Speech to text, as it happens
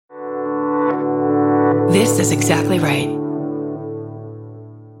This is exactly right.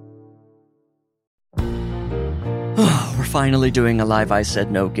 We're finally doing a live I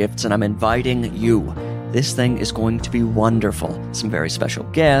Said No Gifts, and I'm inviting you. This thing is going to be wonderful. Some very special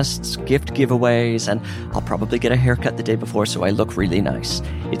guests, gift giveaways, and I'll probably get a haircut the day before so I look really nice.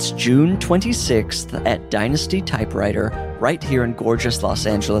 It's June 26th at Dynasty Typewriter, right here in gorgeous Los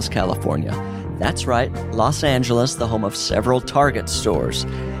Angeles, California. That's right, Los Angeles, the home of several Target stores.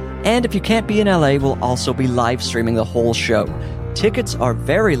 And if you can't be in LA, we'll also be live streaming the whole show. Tickets are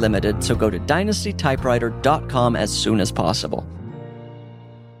very limited, so go to dynastytypewriter.com as soon as possible.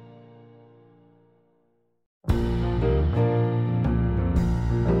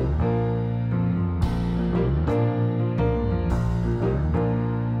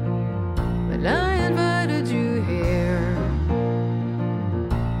 When I invited you here,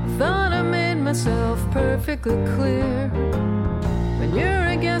 thought I made myself perfectly clear. When you're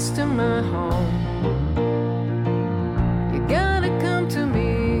a guest in my home, you gotta come to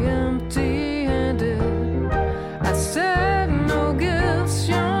me empty-handed. I said no gifts,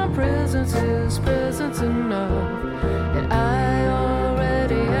 your presence is presence enough. And I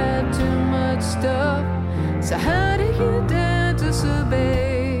already had too much stuff, so how do you dare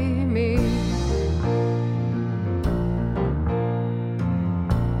disobey me?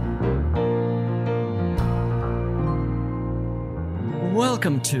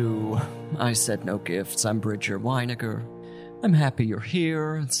 Welcome to I Said No Gifts. I'm Bridger Weiniger. I'm happy you're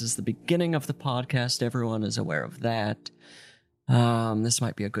here. This is the beginning of the podcast. Everyone is aware of that. This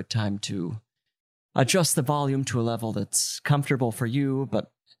might be a good time to adjust the volume to a level that's comfortable for you,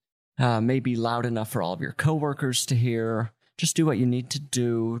 but maybe loud enough for all of your coworkers to hear. Just do what you need to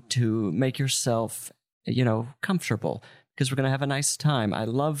do to make yourself, comfortable, because we're going to have a nice time. I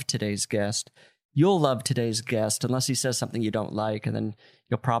love today's guest. You'll love today's guest, unless he says something you don't like, and then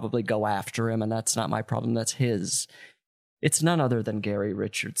you'll probably go after him, and that's not my problem, that's his. It's none other than Gary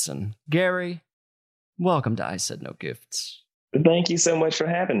Richardson. Gary, welcome to I Said No Gifts. Thank you so much for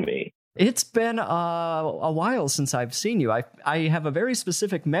having me. It's been a while since I've seen you. I have a very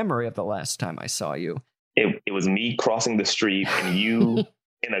specific memory of the last time I saw you. It was me crossing the street and you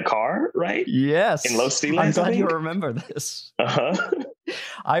in a car, right? Yes. In Los Feliz, I'm glad you remember this. Uh-huh.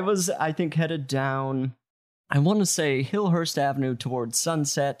 I was, headed down, I want to say, Hillhurst Avenue towards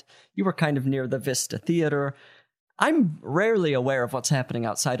Sunset. You were kind of near the Vista Theater. I'm rarely aware of what's happening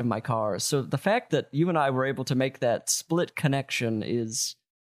outside of my car, so the fact that you and I were able to make that split connection is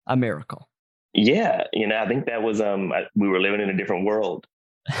a miracle. Yeah, I think that was, we were living in a different world.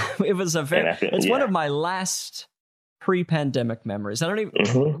 It was it's one of my last pre-pandemic memories. I don't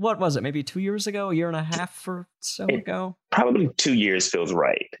even, what was it? Maybe 2 years ago, a year and a half or so ago? Probably 2 years feels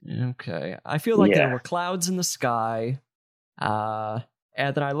right. Okay. I feel like there were clouds in the sky. And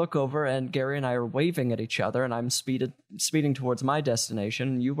then I look over and Gary and I are waving at each other and I'm speeding towards my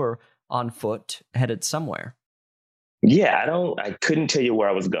destination. You were on foot headed somewhere. Yeah, I couldn't tell you where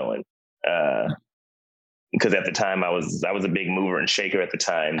I was going. Because at the time I was a big mover and shaker at the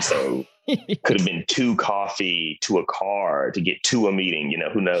time. So could have been 2 coffee to a car to get to a meeting,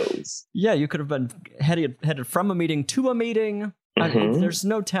 who knows? Yeah, you could have been headed from a meeting to a meeting. There's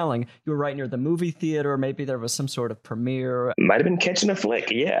no telling. You were right near the movie theater. Maybe there was some sort of premiere. Might have been catching a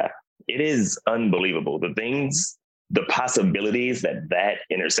flick. Yeah, it is unbelievable. The possibilities that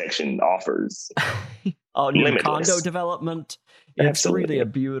intersection offers. New limitless. Condo development. It's Absolutely. Really a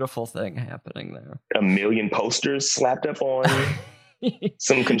beautiful thing happening there. 1 million posters slapped up on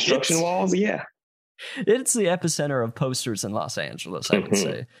some construction walls. Yeah. It's the epicenter of posters in Los Angeles, I would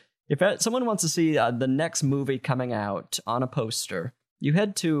say. If someone wants to see the next movie coming out on a poster, you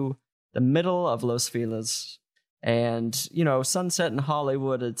head to the middle of Los Feliz and, Sunset and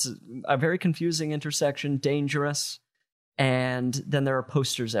Hollywood. It's a very confusing intersection, dangerous. And then there are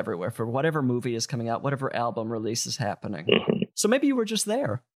posters everywhere for whatever movie is coming out, whatever album release is happening. So maybe you were just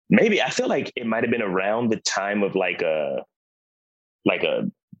there. Maybe. I feel like it might have been around the time of like a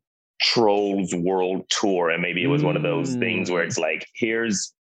Trolls World Tour. And maybe it was one of those things where it's like,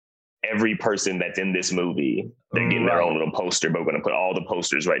 here's every person that's in this movie. They're getting their own little poster, but we're going to put all the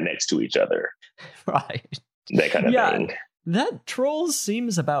posters right next to each other. Right. That kind of thing. That Trolls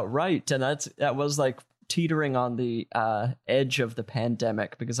seems about right. And that was like teetering on the edge of the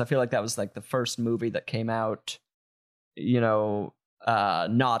pandemic, because I feel like that was like the first movie that came out,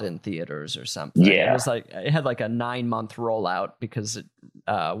 not in theaters or something. Yeah. It had like a 9-month rollout because it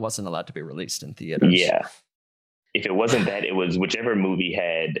wasn't allowed to be released in theaters. Yeah. If it wasn't that, it was whichever movie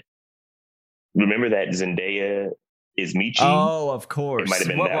had, remember that Zendaya is Michi? Oh, of course. It might have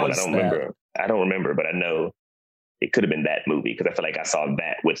been that one. I don't remember, but I know it could have been that movie, because I feel like I saw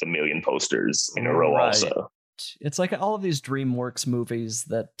that with a million posters in a row also. It's like all of these DreamWorks movies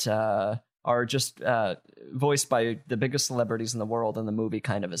that are just voiced by the biggest celebrities in the world, and the movie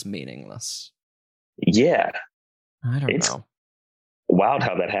kind of is meaningless. Yeah. I don't know. Wild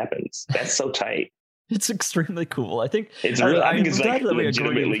how that happens. That's so tight. It's extremely cool. I think it's really, I think it's like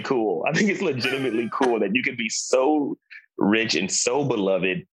legitimately cool. I think it's legitimately cool that you can be so rich and so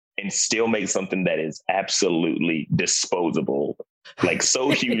beloved and still make something that is absolutely disposable, like so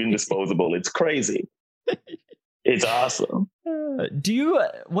huge and disposable. It's crazy. It's awesome. Do you,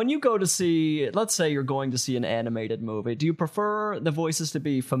 when you go to see, let's say you're going to see an animated movie, do you prefer the voices to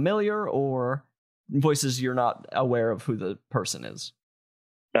be familiar or voices you're not aware of who the person is?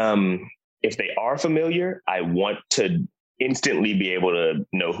 If they are familiar, I want to instantly be able to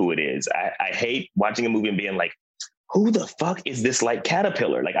know who it is. I hate watching a movie and being like, who the fuck is this like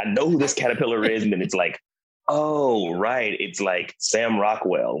caterpillar? Like, I know who this caterpillar is, and then it's like, oh, right, it's like Sam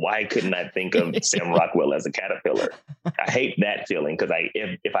Rockwell. Why couldn't I think of Sam Rockwell as a caterpillar? I hate that feeling, because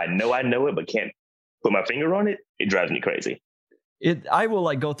if I know it but can't put my finger on it, it drives me crazy. I will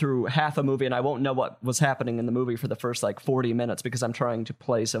like go through half a movie and I won't know what was happening in the movie for the first like 40 minutes because I'm trying to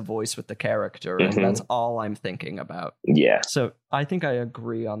place a voice with the character, and that's all I'm thinking about. Yeah. So I think I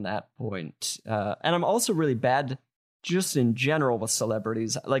agree on that point. And I'm also really bad just in general with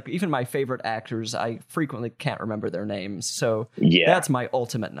celebrities. Like even my favorite actors, I frequently can't remember their names. So that's my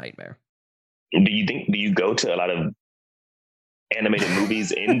ultimate nightmare. Do you go to a lot of animated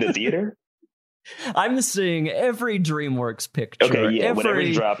movies in the theater? I'm seeing every DreamWorks picture. Okay, yeah,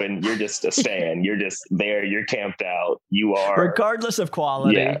 whatever's dropping, you're just a stan. You're just there. You're camped out. You are, regardless of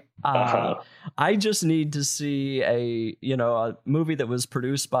quality. Yeah. I just need to see a movie that was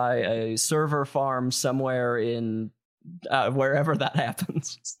produced by a server farm somewhere in wherever that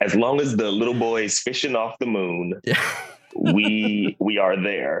happens. As long as the little boy is fishing off the moon, we are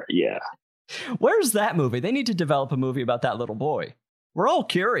there. Yeah. Where's that movie? They need to develop a movie about that little boy. We're all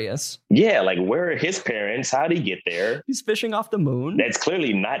curious. Yeah, like where are his parents? How'd he get there? He's fishing off the moon. That's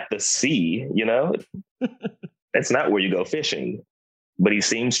clearly not the sea, you know? That's not where you go fishing. But he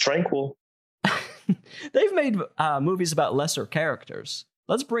seems tranquil. They've made movies about lesser characters.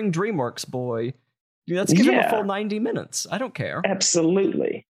 Let's bring DreamWorks boy. Let's give him a full 90 minutes. I don't care.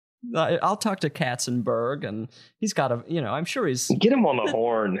 Absolutely. I'll talk to Katzenberg, and he's got I'm sure he's... Get him on the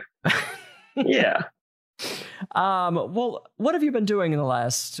horn. Yeah. Well, what have you been doing in the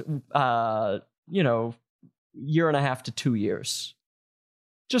last, year and a half to 2 years?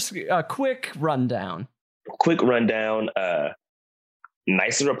 Just a quick rundown.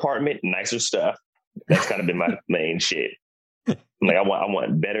 Nicer apartment, nicer stuff. That's kind of been my main shit. Like I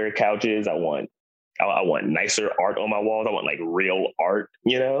want better couches. I want nicer art on my walls. I want like real art.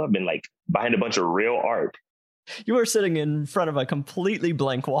 I've been like behind a bunch of real art. You are sitting in front of a completely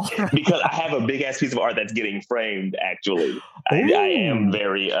blank wall. Right because I have a big ass piece of art that's getting framed. Actually, I am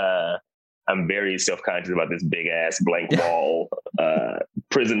very I'm very self-conscious about this big ass blank wall,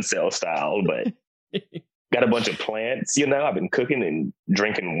 prison cell style. But got a bunch of plants. I've been cooking and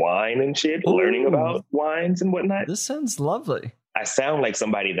drinking wine and shit, learning about wines and whatnot. This sounds lovely. I sound like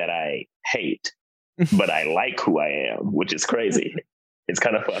somebody that I hate, but I like who I am, which is crazy. It's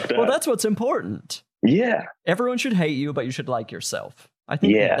kind of fucked up. Well, that's what's important. Yeah. Everyone should hate you, but you should like yourself. I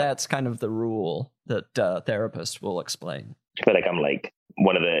think that's kind of the rule that therapists will explain. I feel like I'm like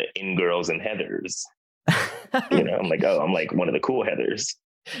one of the in-girls and Heathers. I'm like one of the cool Heathers.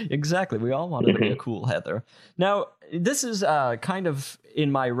 Exactly. We all want to be a cool Heather. Now, this is kind of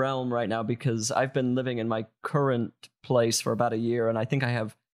in my realm right now because I've been living in my current place for about a year, and I think I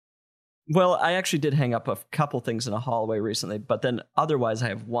actually did hang up a couple things in a hallway recently, but then otherwise I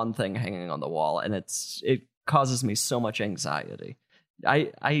have one thing hanging on the wall, and it causes me so much anxiety.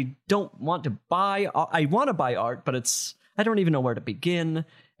 I don't want to buy. I want to buy art, but I don't even know where to begin.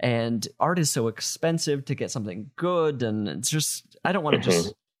 And art is so expensive to get something good, and it's just I don't want to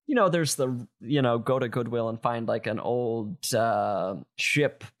just there's the go to Goodwill and find like an old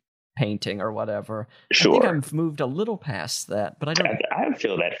ship painting or whatever. Sure. I think I've moved a little past that, but I don't. I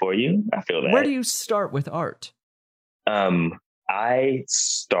feel that for you. I feel that. Where do you start with art? I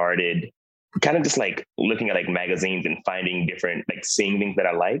started kind of just like looking at like magazines and finding different, like seeing things that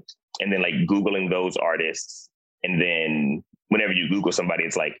I liked, and then like Googling those artists. And then whenever you Google somebody,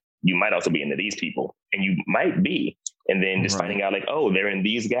 it's like, you might also be into these people, and you might be. And then just finding out like, oh, they're in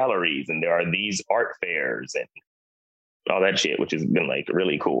these galleries and there are these art fairs and all that shit, which has been like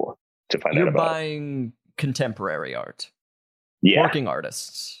really cool to find out about. You're buying contemporary art. Yeah. Working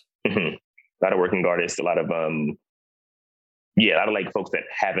artists. Mm-hmm. A lot of working artists, a lot of like folks that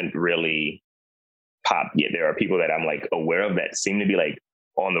haven't really pop yet. There are people that I'm like aware of that seem to be like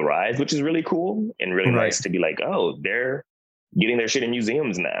on the rise, which is really cool and really nice to be like, oh, they're getting their shit in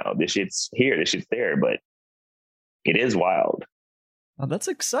museums now. This shit's here, this shit's there, but it is wild. Oh, that's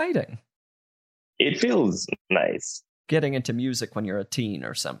exciting. It feels nice. Getting into music when you're a teen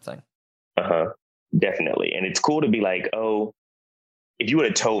or something. Definitely. And it's cool to be like, oh, if you would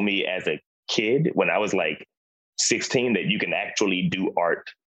have told me as a kid when I was like 16 that you can actually do art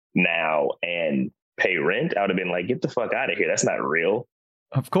now and pay rent, I would have been like, get the fuck out of here. That's not real.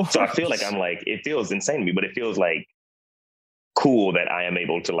 Of course. So I feel like I'm like, it feels insane to me, but it feels like cool that I am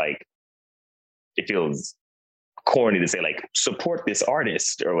able to like, it feels corny to say like, support this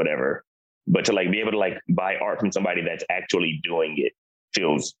artist or whatever, but to like be able to like buy art from somebody that's actually doing it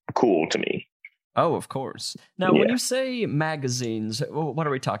feels cool to me. Oh, of course. Now, when you say magazines, what are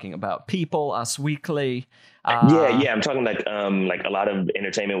we talking about? People, Us Weekly? Yeah. I'm talking like a lot of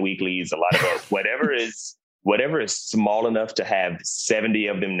entertainment weeklies, a lot of whatever is small enough to have 70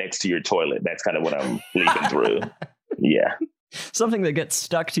 of them next to your toilet. That's kind of what I'm leaping through. Yeah. Something that gets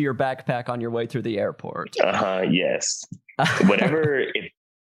stuck to your backpack on your way through the airport. Yes. Whatever.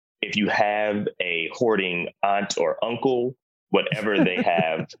 If you have a hoarding aunt or uncle, whatever they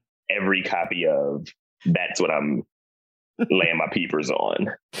have every copy of, that's what I'm laying my peepers on.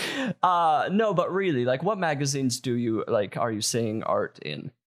 No, but really, like, what magazines do you like? Are you seeing art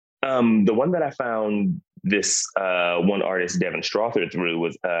in? The one that I found this one artist, Devin Strother, through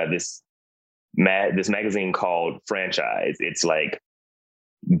was this magazine called Franchise. It's like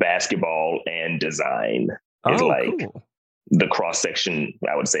basketball and design is cool. The cross section,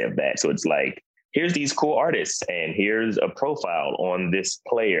 I would say, of that. So it's like, here's these cool artists and here's a profile on this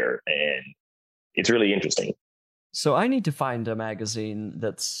player. And it's really interesting. So I need to find a magazine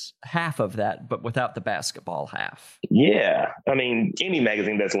that's half of that, but without the basketball half. Yeah. I mean, any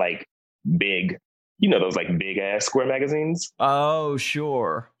magazine that's like big, you know, those like big ass square magazines. Oh,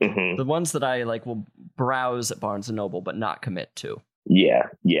 sure. Mm-hmm. The ones that I like will browse at Barnes & Noble, but not commit to. Yeah.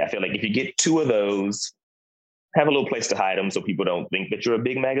 I feel like if you get 2 of those, have a little place to hide them so people don't think that you're a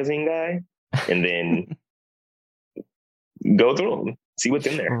big magazine guy, and then go through them, see what's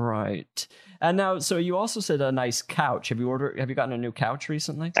in there. Right. And now, so you also said a nice couch. Have you gotten a new couch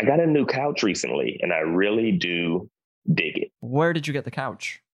recently? I got a new couch recently, and I really do dig it. Where did you get the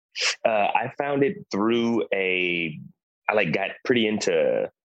couch? I found it through I got pretty into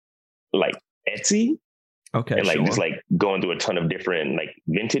like Etsy. Okay. And like just like going through a ton of different like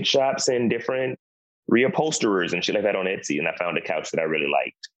vintage shops and different reupholsterers and shit like that on Etsy. And I found a couch that I really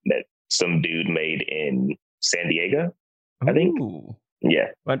liked that some dude made in San Diego, I think. Yeah.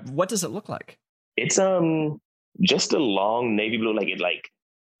 But what does it look like? It's just a long navy blue.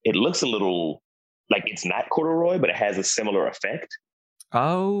 It looks a little like it's not corduroy, but it has a similar effect.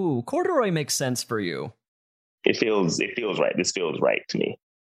 Oh, corduroy makes sense for you. It feels right. This feels right to me.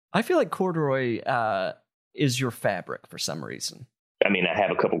 I feel like corduroy is your fabric for some reason. I mean, I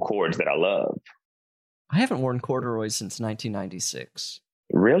have a couple cords that I love. I haven't worn corduroy since 1996.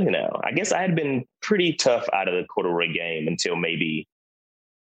 Really now? I guess I had been pretty tough out of the corduroy game until maybe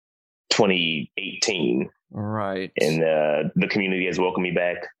 2018. Right. And the community has welcomed me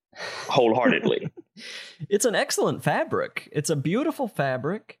back wholeheartedly. It's an excellent fabric. It's a beautiful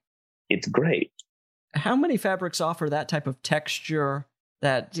fabric. It's great. How many fabrics offer that type of texture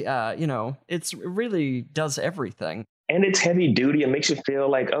that, it really does everything? And it's heavy duty. It makes you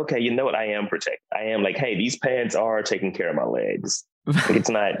feel like, okay, you know what? I am protected. I am like, hey, these pants are taking care of my legs. It's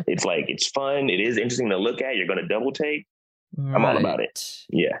not, it's like, it's fun. It is interesting to look at. You're going to double take. Right. I'm all about it.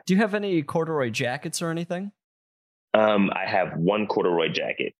 Yeah. Do you have any corduroy jackets or anything? I have one corduroy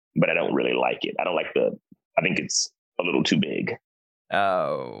jacket, but I don't really like it. I don't like I think it's a little too big.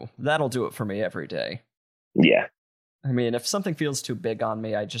 Oh, that'll do it for me every day. Yeah. I mean, if something feels too big on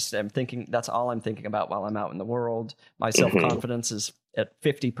me, I just am thinking that's all I'm thinking about while I'm out in the world. My self-confidence is at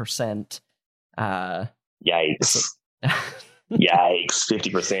 50%. Yikes. Yikes,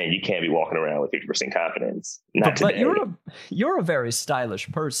 50%. You can't be walking around with 50% confidence. Not today. But you're a very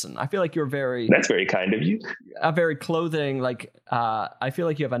stylish person. I feel like you're very... That's very kind of you. A very clothing, like, I feel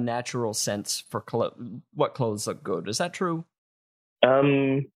like you have a natural sense for what clothes look good. Is that true?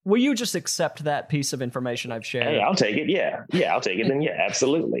 Will you just accept that piece of information I've shared? Hey, I'll take it. Yeah, I'll take it. Then yeah,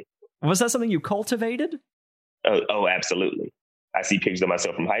 absolutely. Was that something you cultivated? Oh, absolutely. I see pictures of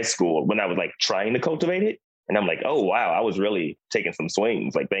myself from high school when I was like trying to cultivate it. And I'm like, oh, wow, I was really taking some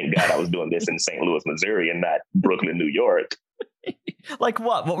swings. Like, thank God I was doing this in St. Louis, Missouri and not Brooklyn, New York. Like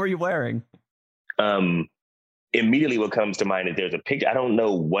what? What were you wearing? Immediately what comes to mind is there's a picture. I don't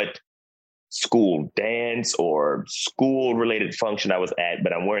know what school dance or school related function I was at,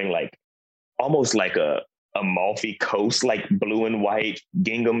 but I'm wearing like almost like a Amalfi Coast, like blue and white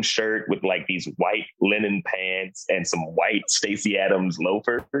gingham shirt with like these white linen pants and some white Stacey Adams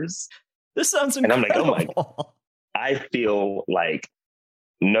loafers. This sounds incredible. And I'm like, oh my, I feel like,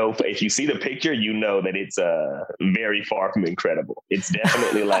 no, if you see the picture, you know that it's very far from incredible. It's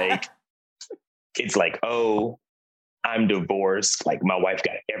definitely like, it's like, oh, I'm divorced. Like my wife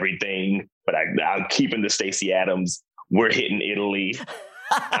got everything, but I'm keeping the Stacey Adams. We're hitting Italy.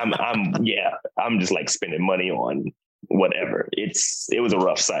 I'm just like spending money on whatever. It was a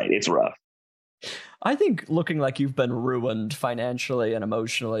rough sight. It's rough. I think looking like you've been ruined financially and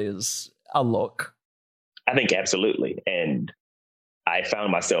emotionally is a look. I think absolutely. And I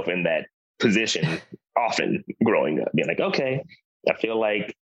found myself in that position often growing up, being like, okay, I feel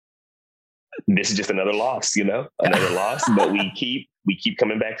like this is just another loss, another loss, but we keep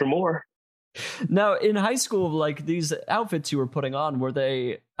coming back for more. Now, in high school, like these outfits you were putting on, were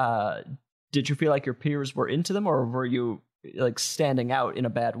they, did you feel like your peers were into them, or were you like standing out in a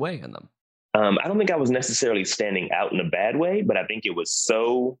bad way in them? I don't think I was necessarily standing out in a bad way, but I think it was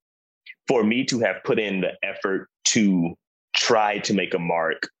so, for me to have put in the effort to try to make a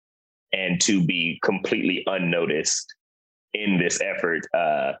mark and to be completely unnoticed in this effort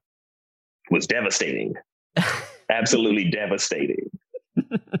was devastating. Absolutely devastating.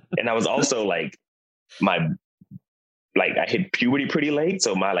 And I was also like, I hit puberty pretty late.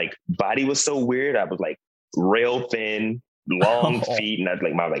 So my like body was so weird. I was like rail thin, long feet. And I was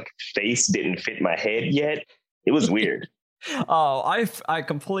like, my like face didn't fit my head yet. It was weird. Oh, I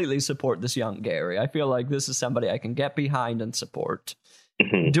completely support this young Gary. I feel like this is somebody I can get behind and support.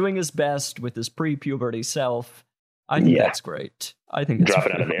 Mm-hmm. Doing his best with his pre-puberty self. I think that's great. I think it's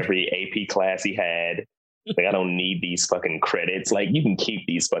dropping out of every AP class he had. Like, I don't need these fucking credits. Like, you can keep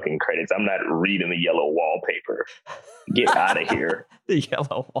these fucking credits. I'm not reading the yellow wallpaper. Get out of here. The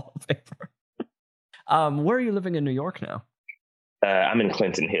yellow wallpaper. Where are you living in New York now? I'm in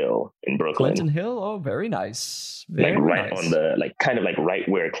Clinton Hill in Brooklyn. Clinton Hill? Oh, very nice. Very like right nice. on the, like kind of like right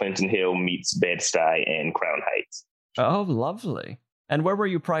where Clinton Hill meets Bed-Stuy and Crown Heights. Oh, lovely. And where were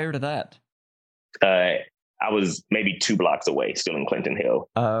you prior to that? I was maybe 2 blocks away, still in Clinton Hill.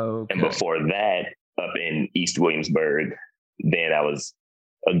 Okay. And before that, up in East Williamsburg, then I was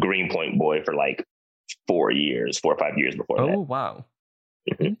a Greenpoint boy for like 4 or 5 years before that. Oh, wow.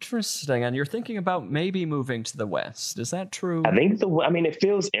 Mm-hmm. Interesting. And you're thinking about maybe moving to the West. Is that true? I think it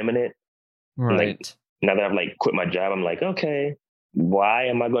feels imminent. Right. Like, now that I've like quit my job, I'm like, okay, why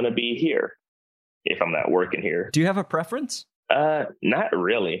am I going to be here if I'm not working here? Do you have a preference? Not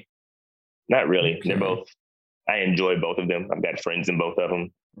really. Not really. Okay. They're both, I enjoy both of them. I've got friends in both of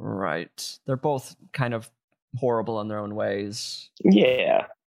them. Right. They're both kind of horrible in their own ways. Yeah,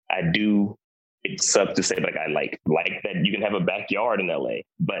 I do. It sucks to say, but I like that you can have a backyard in LA,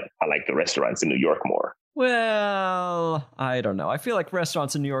 but I like the restaurants in New York more. Well, I don't know. I feel like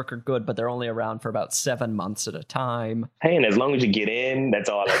restaurants in New York are good, but they're only around for about 7 months at a time. Hey, and as long as you get in, that's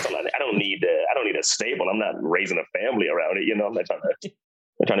all I don't need a stable. I'm not raising a family around it. I'm not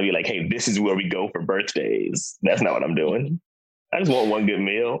trying to be like, hey, this is where we go for birthdays. That's not what I'm doing. I just want one good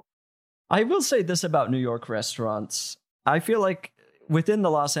meal. I will say this about New York restaurants. I feel like within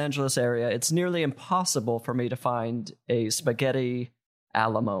the Los Angeles area, it's nearly impossible for me to find a spaghetti a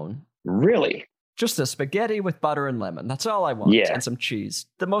la mode. Really? Just a spaghetti with butter and lemon. That's all I want. Yeah. And some cheese.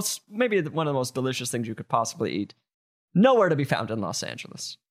 Maybe one of the most delicious things you could possibly eat. Nowhere to be found in Los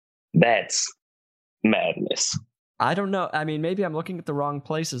Angeles. That's madness. I don't know. I mean, maybe I'm looking at the wrong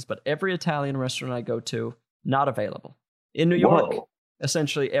places, but every Italian restaurant I go to, not available. In New York,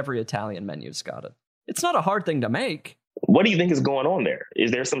 essentially every Italian menu's got it. It's not a hard thing to make. What do you think is going on there?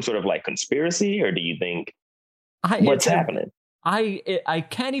 Is there some sort of like conspiracy, or do you think what's happening? I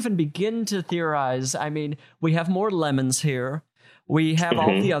can't even begin to theorize. I mean, we have more lemons here. We have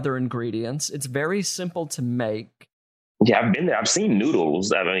all the other ingredients. It's very simple to make. Yeah, I've been there. I've seen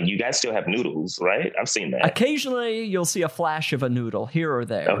noodles. I mean, you guys still have noodles, right? I've seen that. Occasionally, you'll see a flash of a noodle here or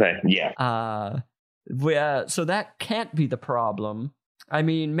there. Okay, yeah. So that can't be the problem. I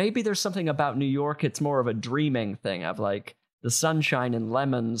mean, maybe there's something about New York. It's more of a dreaming thing of like the sunshine and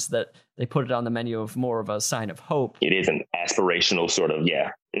lemons that they put it on the menu of more of a sign of hope. It is an aspirational sort of,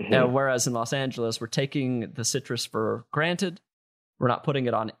 yeah. Mm-hmm. Whereas in Los Angeles, we're taking the citrus for granted. We're not putting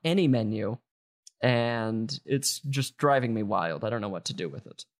it on any menu. And it's just driving me wild. I don't know what to do with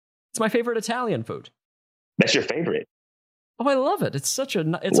it. It's my favorite Italian food. That's your favorite? Oh, I love it. It's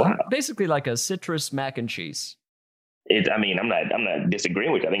basically like a citrus mac and cheese. I'm not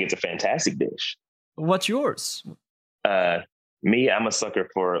disagreeing with you. I think it's a fantastic dish. What's yours? Me, I'm a sucker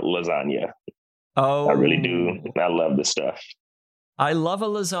for lasagna. Oh, I really do. I love the stuff. I love a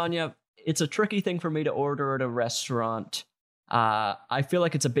lasagna. it's a tricky thing for me to order at a restaurant. I feel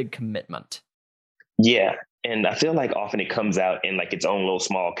like it's a big commitment. Yeah. And I feel like often it comes out in like its own little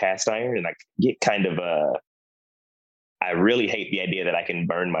small cast iron, and I get kind of, I really hate the idea that I can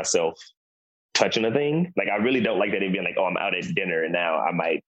burn myself touching a thing. Like, I really don't like that. It being like, oh, I'm out at dinner and now I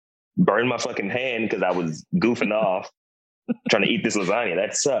might burn my fucking hand because I was goofing off trying to eat this lasagna.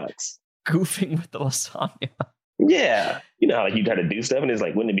 That sucks. Goofing with the lasagna. Yeah. You know how like you try to do stuff and it's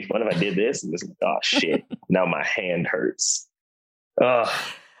like, wouldn't it be fun if I did this? And it's like, oh shit, now my hand hurts.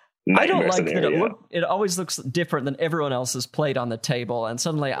 I don't like that it always looks different than everyone else's plate on the table, and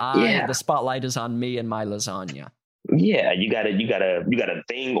suddenly the spotlight is on me and my lasagna. Yeah, you got a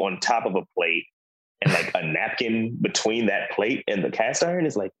thing on top of a plate and like a napkin between that plate and the cast iron.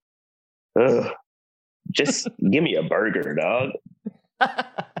 Is like, ugh, just give me a burger, dog.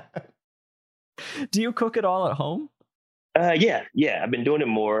 Do you cook it all at home? Yeah. I've been doing it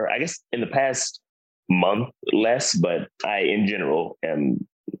more, I guess, in the past month, less, but I, in general, am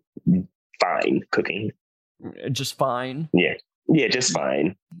fine cooking. Just fine? Yeah, just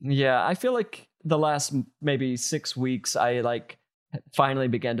fine. Yeah, I feel like the last maybe 6 weeks, I like finally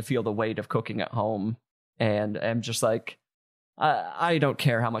began to feel the weight of cooking at home, and I'm just like, I don't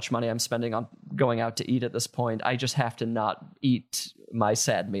care how much money I'm spending on going out to eat at this point. I just have to not eat my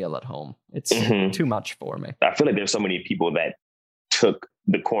sad meal at home. It's too much for me. I feel like there's so many people that took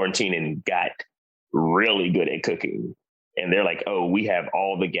the quarantine and got really good at cooking. And they're like, oh, we have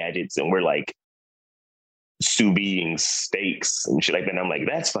all the gadgets and we're like sous videing steaks and shit like that. And I'm like,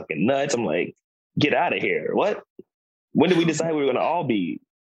 that's fucking nuts. I'm like, get out of here. What? When did we decide we were going to all be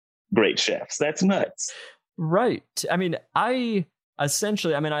great chefs? That's nuts. Right. I mean, I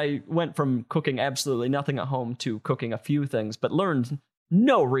went from cooking absolutely nothing at home to cooking a few things, but learned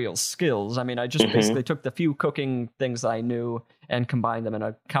no real skills. I mean, I just basically took the few cooking things I knew and combined them in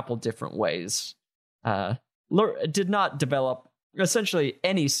a couple different ways. Did not develop essentially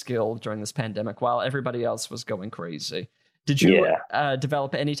any skill during this pandemic while everybody else was going crazy. Did you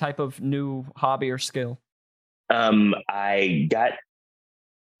develop any type of new hobby or skill? I got,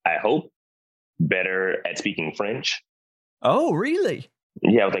 I hope, better at speaking French. Oh, really?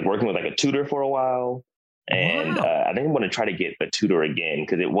 Yeah, I was like working with like a tutor for a while. And I think I want to try to get a tutor again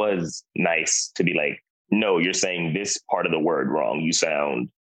because it was nice to be like, no, you're saying this part of the word wrong. You sound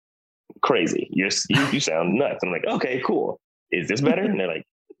crazy. You sound nuts. I'm like, okay, cool. Is this better? And they're like,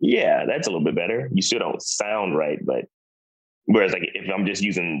 yeah, that's a little bit better. You still don't sound right. But whereas like if I'm just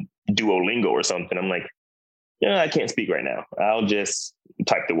using Duolingo or something, I'm like, yeah, I can't speak right now. I'll just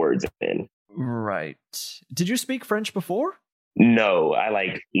type the words in. Right. Did you speak French before? No, I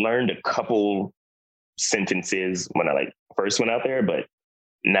like learned a couple sentences when I like first went out there, but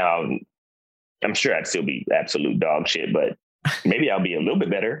now I'm sure I'd still be absolute dog shit, but maybe I'll be a little bit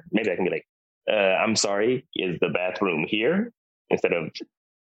better. Maybe I can be like, I'm sorry, is the bathroom here? Instead of,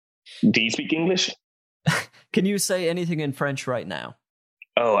 do you speak English? Can you say anything in French right now?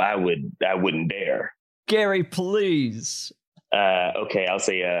 Oh, I wouldn't dare. Gary, please. Okay, I'll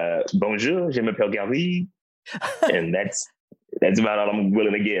say, bonjour, je m'appelle Gary. And that's about all I'm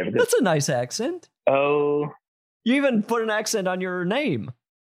willing to give. That's a nice accent. Oh. You even put an accent on your name.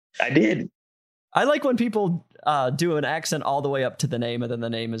 I did. I like when people do an accent all the way up to the name, and then the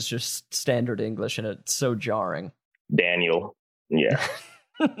name is just standard English, and it's so jarring. Daniel. Yeah.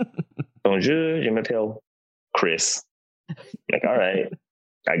 Bonjour, je m'appelle Chris. Like, all right.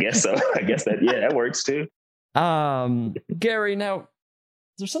 I guess so. I guess that works too. Gary, now,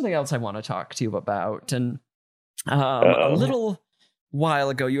 there's something else I want to talk to you about, and a little while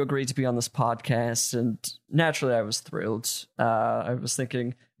ago, you agreed to be on this podcast, and naturally I was thrilled. I was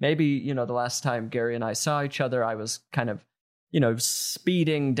thinking maybe, the last time Gary and I saw each other, I was kind of,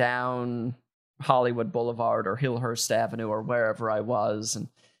 speeding down Hollywood Boulevard or Hillhurst Avenue or wherever I was, and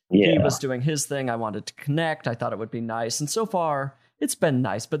he was doing his thing. I wanted to connect. I thought it would be nice, and so far, it's been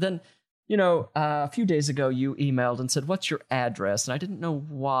nice. But then, a few days ago, you emailed and said, what's your address? And I didn't know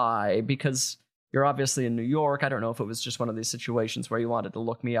why, because you're obviously in New York. I don't know if it was just one of these situations where you wanted to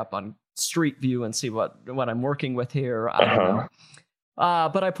look me up on Street View and see what I'm working with here. I don't know.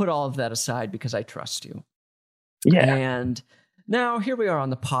 But I put all of that aside because I trust you. Yeah. And now here we are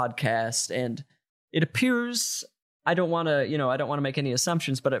on the podcast, and it appears, I don't want to make any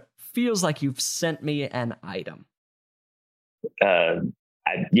assumptions, but it feels like you've sent me an item.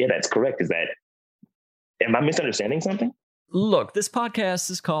 Yeah, that's correct. Am I misunderstanding something? Look, this podcast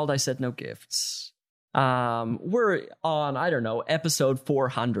is called I Said No Gifts. We're on, I don't know, episode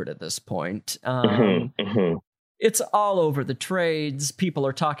 400 at this point. It's all over the trades. People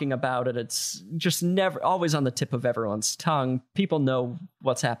are talking about it. It's just never always on the tip of everyone's tongue. People know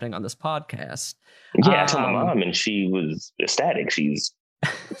what's happening on this podcast. Yeah, I told my mom, and she was ecstatic. She's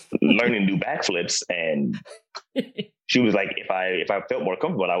learning to do backflips, and she was like, if I felt more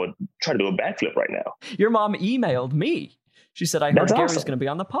comfortable, I would try to do a backflip right now. Your mom emailed me. She said, I heard Gary's going to be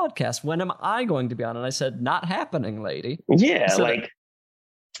on the podcast. When am I going to be on? And I said, not happening, lady. Yeah, so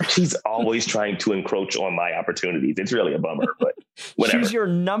she's always trying to encroach on my opportunities. It's really a bummer, but whatever. She's your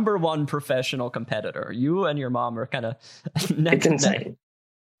number one professional competitor. You and your mom are kind of It's insane.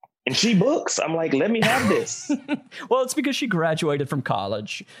 And she books. I'm like, let me have this. Well, it's because she graduated from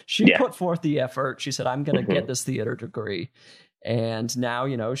college. She put forth the effort. She said, I'm going to get this theater degree. And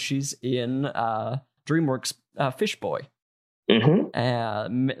now, she's in DreamWorks Fish Boy.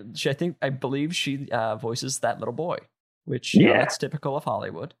 I believe she voices that little boy, which that's typical of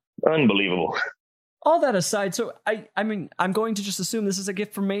Hollywood. Unbelievable. All that aside, so I mean, I'm going to just assume this is a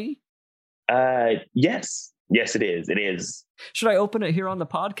gift from me. Yes, it is. It is. Should I open it here on the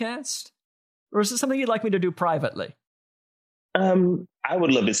podcast, or is it something you'd like me to do privately? I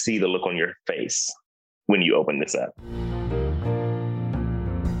would love to see the look on your face when you open this up.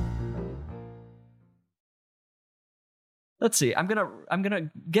 Let's see. I'm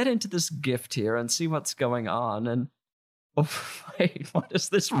gonna get into this gift here and see what's going on. And wait, what is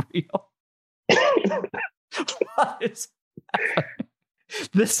this real? What is happening?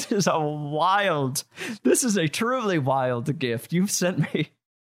 This is a truly wild gift. You've sent me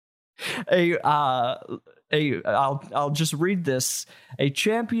I'll just read this. A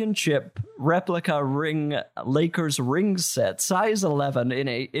championship replica Lakers ring set, size 11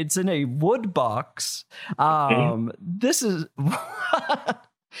 it's in a wood box. This is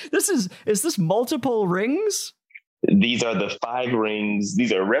is this multiple rings? These are the 5 rings.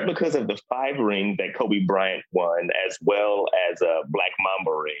 These are replicas of the 5 rings that Kobe Bryant won, as well as a Black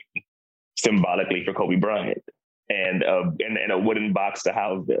Mamba ring, symbolically for Kobe Bryant, and a wooden box to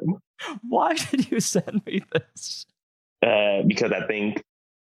house them. Why did you send me this? Because I think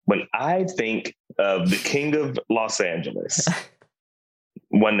when I think of the King of Los Angeles,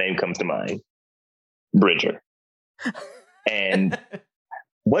 one name comes to mind: Bridger. And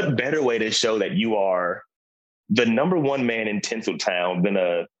what better way to show that you are the number one man in Tinseltown than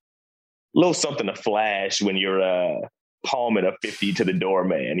a little something to flash when you're palming a 50 to the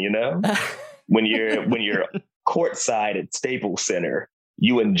doorman, when you're courtside at Staples Center,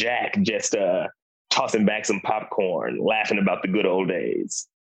 you and Jack just tossing back some popcorn, laughing about the good old days.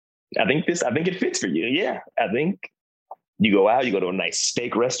 I think it fits for you. Yeah, I think you go out, you go to a nice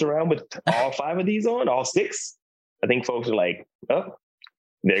steak restaurant with all 5 of these on, all 6. I think folks are like, oh,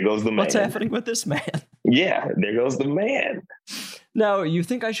 there goes the man. What's happening with this man? Yeah, there goes the man. Now, you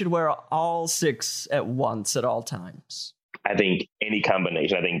think I should wear all 6 at once at all times? I think any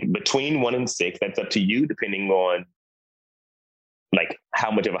combination. I think between 1 and 6, that's up to you, depending on how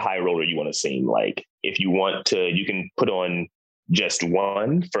much of a high roller you want to seem. Like, if you want to, you can put on just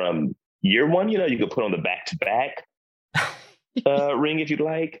 1 from year 1. You could put on the back-to-back ring if you'd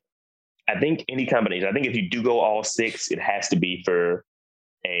like. I think any combination. I think if you do go all 6, it has to be for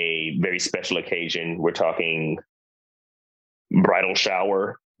a very special occasion. We're talking bridal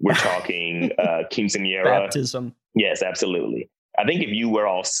shower. We're talking quinceañera. Baptism. Yes, absolutely. I think if you wear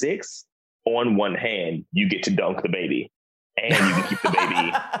all 6 on one hand, you get to dunk the baby, and you can keep the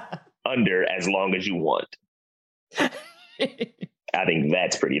baby under as long as you want. I think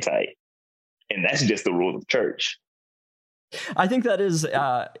that's pretty tight. And that's just the rules of church. I think that is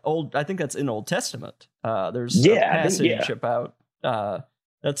old. I think that's in Old Testament. There's a passage about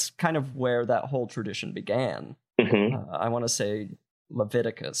that's kind of where that whole tradition began. I want to say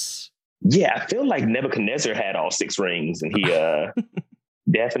Leviticus. Yeah, I feel like Nebuchadnezzar had all 6 rings, and he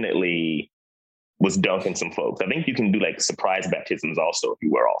definitely was dunking some folks. I think you can do surprise baptisms also if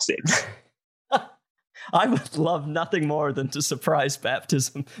you wear all 6. I would love nothing more than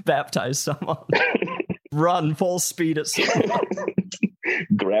to baptize someone. Run full speed at someone.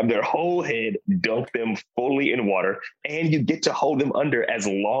 Grab their whole head, dunk them fully in water, and you get to hold them under as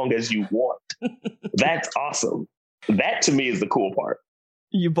long as you want. That's awesome. That to me is the cool part.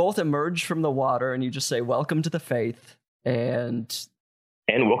 You both emerge from the water and you just say, welcome to the faith and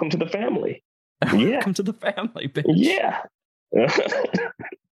welcome to the family. Welcome to the family, bitch. Yeah.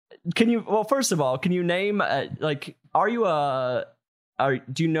 First of all, can you name, do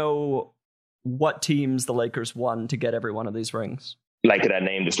you know what teams the Lakers won to get every one of these rings? Could I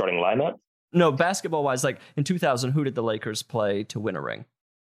name the starting lineup? No, basketball wise, in 2000, who did the Lakers play to win a ring?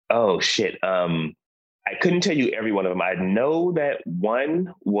 Oh, shit. I couldn't tell you every one of them. I know that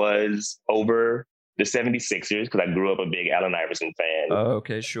one was over the 76ers because I grew up a big Allen Iverson fan. Oh,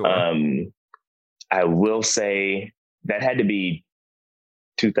 okay, sure. I will say that had to be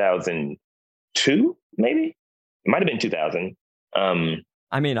 2002, maybe? It might have been 2000.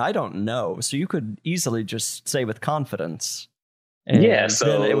 I mean, I don't know. So you could easily just say with confidence. Yeah, so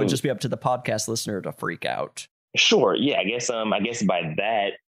then it would just be up to the podcast listener to freak out. Sure. Yeah, I guess by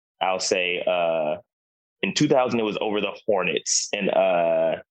that, I'll say in 2000, it was over the Hornets. And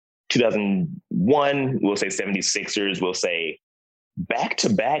 2001, we'll say 76ers. We'll say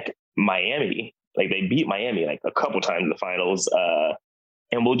back-to-back Miami. Like, they beat Miami like a couple times in the finals.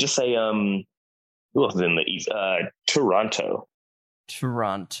 And we'll just say, who else is in the East? Toronto.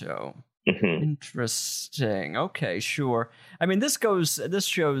 Mm-hmm. Interesting. Okay, sure. I mean, this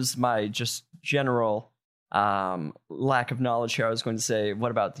shows my just general lack of knowledge here. I was going to say,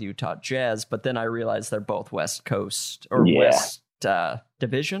 what about the Utah Jazz? But then I realized they're both West Coast or West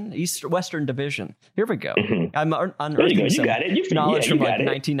Division, Western Division. Here we go. Mm-hmm. I'm unearthing some knowledge from like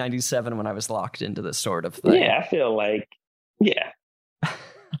 1997 when I was locked into this sort of thing. Yeah, I feel like,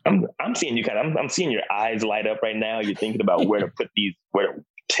 I'm seeing you I'm seeing your eyes light up right now. You're thinking about where to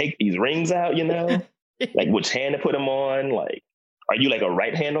take these rings out, like which hand to put them on. Like, are you like a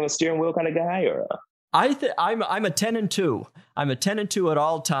right hand on the steering wheel kind of guy, or? I'm a 10-2. I'm a 10-2 at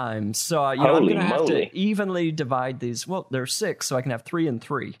all times. So I'm going to have to evenly divide these. Well, there's 6, so I can have 3 and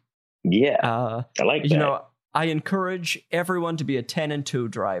 3. Yeah, I like that. I encourage everyone to be a 10-2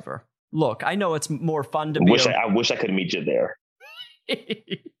 driver. Look, I know it's more fun to be. I wish I could meet you there.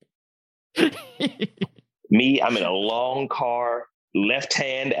 Me, I'm in a long car, left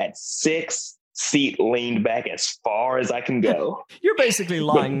hand at 6. Seat leaned back as far as I can go. You're basically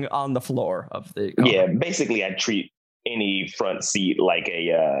lying on the floor of the car. Yeah, basically I treat any front seat like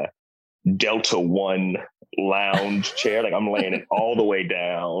a Delta One lounge chair. Like, I'm laying it all the way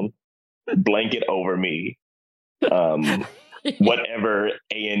down, blanket over me. Whatever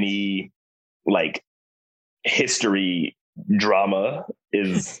A&E like history drama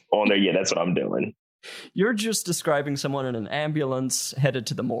is on there. Yeah, that's what I'm doing. You're just describing someone in an ambulance headed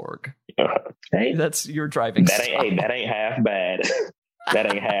to the morgue. Hey, that's your driving style. That ain't half bad. That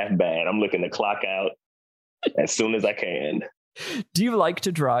ain't half bad. I'm looking to clock out as soon as I can. Do you like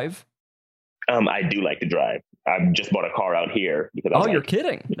to drive? I do like to drive. I just bought a car out here because you're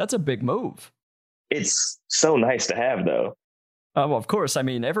kidding. That's a big move. It's so nice to have, though. Well, of course. I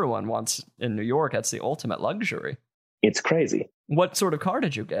mean, everyone wants in New York. That's the ultimate luxury. It's crazy. What sort of car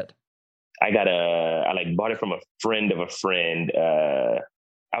did you get? I bought it from a friend of a friend.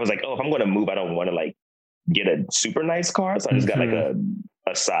 I was like, if I'm going to move, I don't want to like get a super nice car. So I just got like a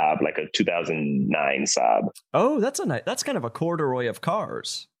Saab, like a 2009 Saab. Oh, that's kind of a corduroy of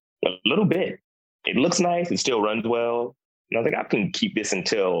cars. A little bit. It looks nice. It still runs well. And I was like, I can keep this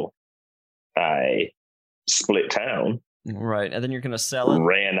until I split town. Right. And then you're going to sell it?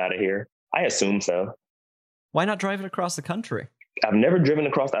 Ran out of here. I assume so. Why not drive it across the country? I've never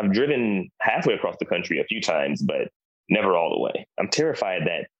driven I've driven halfway across the country a few times, but never all the way. I'm terrified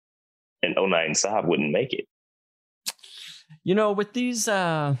that an 09 Saab wouldn't make it. With these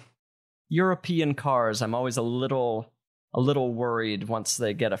European cars, I'm always a little worried once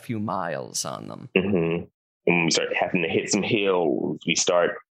they get a few miles on them. Mm-hmm. When we start having to hit some hills, we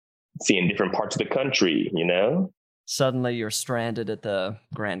start seeing different parts of the country, Suddenly you're stranded at the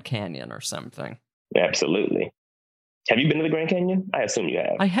Grand Canyon or something. Absolutely. Have you been to the Grand Canyon? I assume you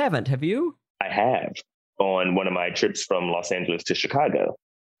have. I haven't. Have you? I have, on one of my trips from Los Angeles to Chicago.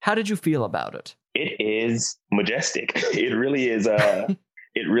 How did you feel about it? It is majestic. It really is.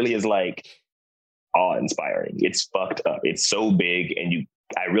 It really is like awe-inspiring. It's fucked up. It's so big, and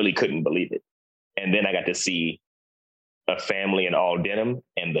I really couldn't believe it. And then I got to see a family in all denim,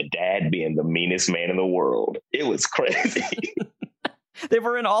 and the dad being the meanest man in the world. It was crazy. They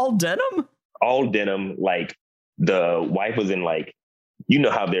were in all denim? All denim, like. The wife was in like,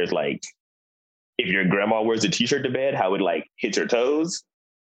 how there's like, if your grandma wears a t-shirt to bed, how it like hits her toes.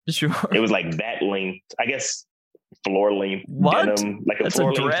 Sure. It was like that length, I guess, floor length denim, like That's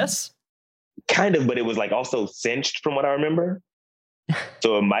floor a dress? Kind of, but it was like also cinched from what I remember.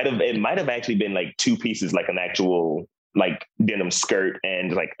 So it might have actually been like 2 pieces, like an actual like denim skirt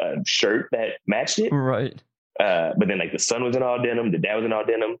and like a shirt that matched it. Right. But then like the son was in all denim, the dad was in all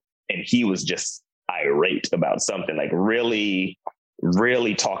denim, and he was just irate about something, like really,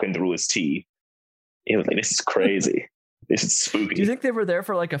 really talking through his teeth. It was like, this is crazy. This is spooky. Do you think they were there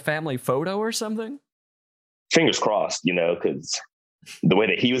for like a family photo or something? Fingers crossed, because the way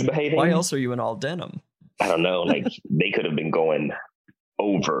that he was behaving. Why else are you in all denim? I don't know. Like, they could have been going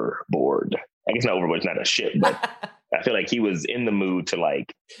overboard. I guess not overboard, it's not a ship, but I feel like he was in the mood to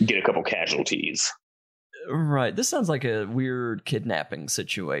like get a couple casualties. Right. This sounds like a weird kidnapping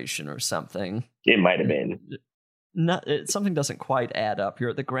situation or something. It might have been. Something doesn't quite add up. You're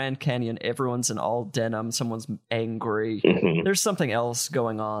at the Grand Canyon. Everyone's in all denim. Someone's angry. Mm-hmm. There's something else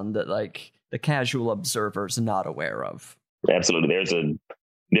going on that like the casual observer's not aware of. Absolutely.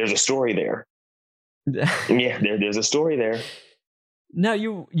 There's a story there. Yeah, there's a story there. Now,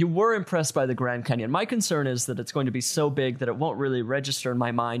 you were impressed by the Grand Canyon. My concern is that it's going to be so big that it won't really register in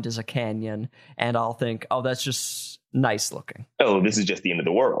my mind as a canyon, and I'll think, oh, that's just nice looking. Oh, this is just the end of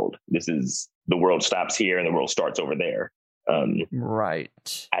the world. This is, the world stops here and the world starts over there.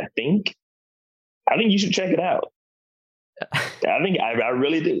 Right. I think you should check it out. I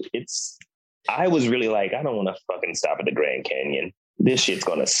really do. I was really like, I don't want to fucking stop at the Grand Canyon. This shit's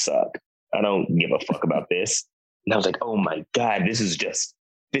going to suck. I don't give a fuck about this. And I was like, oh my God, this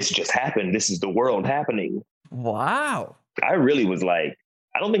just happened. This is the world happening. Wow. I really was like,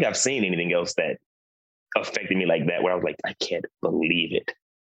 I don't think I've seen anything else that affected me like that, where I was like, I can't believe it.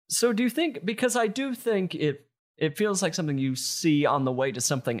 So do you think, because I do think it feels like something you see on the way to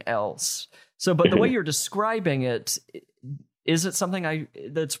something else. So, but the way you're describing it, is it something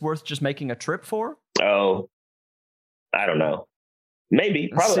that's worth just making a trip for? Oh, I don't know. Maybe.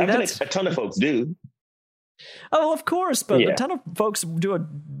 Probably. See, I feel like a ton of folks do. Oh, of course. But a ton of folks do a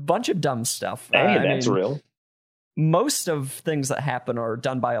bunch of dumb stuff. Hey, that's real. Most of things that happen are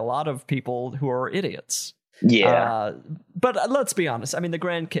done by a lot of people who are idiots. Yeah. But let's be honest. I mean,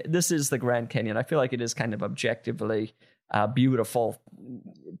 this is the Grand Canyon. I feel like it is kind of objectively a beautiful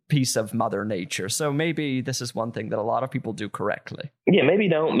piece of Mother Nature. So maybe this is one thing that a lot of people do correctly. Yeah, maybe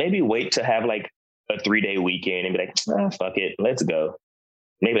don't. Maybe wait to have like a 3-day weekend and be like, fuck it, let's go.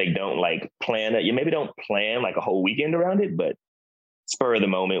 Maybe they don't like plan it. You maybe don't plan like a whole weekend around it, but spur of the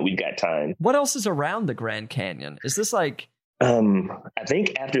moment, we've got time. What else is around the Grand Canyon? Is this like... I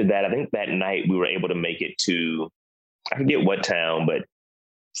think after that, that night we were able to make it to, I forget what town, but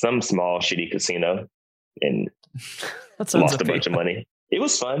some small shitty casino, and lost a bunch of money. It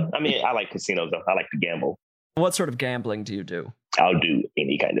was fun. I mean, I like casinos though. I like to gamble. What sort of gambling do you do? I'll do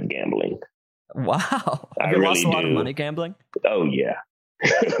any kind of gambling. Wow. Have you lost a lot of money gambling? Oh, yeah.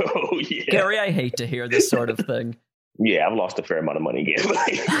 Oh, yeah. Gary, I hate to hear this sort of thing. Yeah, I've lost a fair amount of money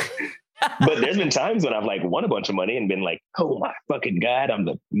gambling. But there's been times when I've like won a bunch of money and been like, oh my fucking God, I'm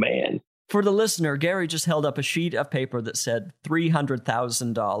the man. For the listener, Gary just held up a sheet of paper that said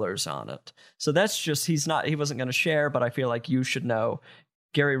 $300,000 on it. So that's just, he wasn't going to share, but I feel like you should know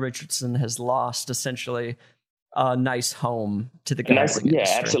Gary Richardson has lost essentially a nice home to the gambling industry.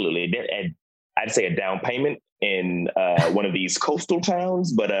 Yeah, absolutely. I'd say a down payment in one of these coastal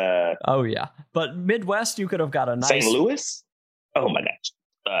towns, but oh yeah, but Midwest, you could have got a nice St. Louis. Oh my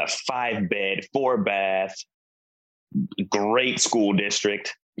gosh, 5-bed, 4-bath, great school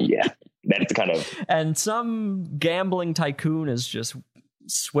district. Yeah, that's the kind of. And some gambling tycoon is just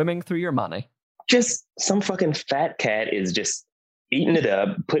swimming through your money. Just some fucking fat cat is just eating it up,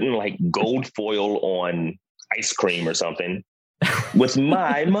 putting like gold foil on ice cream or something with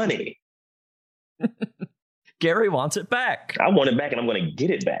my money. Gary wants it back. I want it back, and I'm going to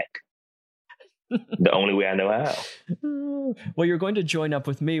get it back. The only way I know how. Well, you're going to join up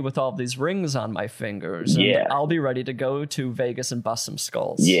with me with all these rings on my fingers. And yeah. I'll be ready to go to Vegas and bust some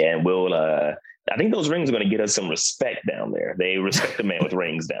skulls. Yeah, and we'll, I think those rings are going to get us some respect down there. They respect the man with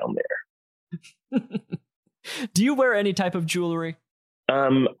rings down there. Do you wear any type of jewelry?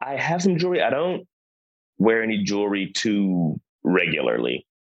 I have some jewelry. I don't wear any jewelry too regularly.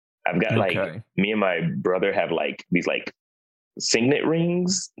 I've got like, me and my brother have like these like signet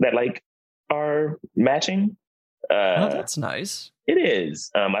rings that like are matching. Oh, that's nice. It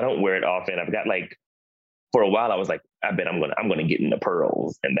is. I don't wear it often. I've got like, for a while I was like, I bet I'm gonna get into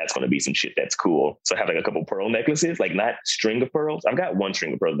pearls, and that's gonna be some shit that's cool. So I have like a couple pearl necklaces, like not string of pearls. I've got one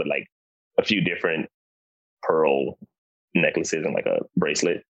string of pearls, but like a few different pearl necklaces and like a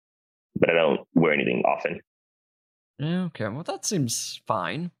bracelet. But I don't wear anything often. Okay, well that seems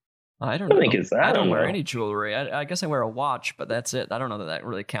fine. I don't know. I don't wear any jewelry. I guess I wear a watch, but that's it. I don't know that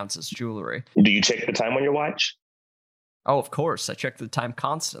really counts as jewelry. Do you check the time on your watch? Oh, of course. I check the time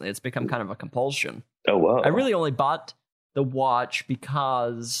constantly. It's become kind of a compulsion. Oh, wow. I really only bought the watch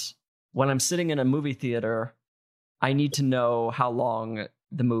because when I'm sitting in a movie theater, I need to know how long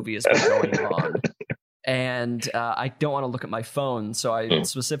the movie has been going on. And I don't want to look at my phone, so I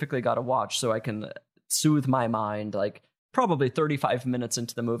specifically got a watch so I can soothe my mind, like, probably 35 minutes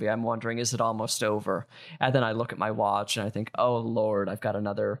into the movie, I'm wondering, is it almost over? And then I look at my watch and I think, oh, Lord, I've got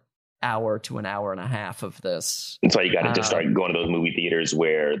another hour to an hour and a half of this. And so you got to just start going to those movie theaters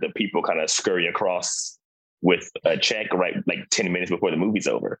where the people kind of scurry across with a check right like 10 minutes before the movie's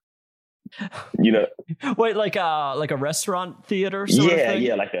over. You know, wait, like a restaurant theater sort of thing?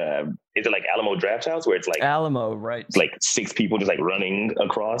 Yeah, like is it like Alamo Draft House where it's like Alamo, right? It's like 6 people just like running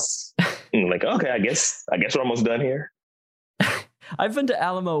across. And like, okay, I guess we're almost done here. I've been to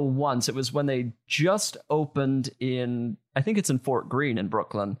Alamo once. It was when they just opened I think it's in Fort Greene in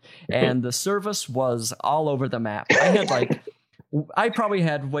Brooklyn, and the service was all over the map. I probably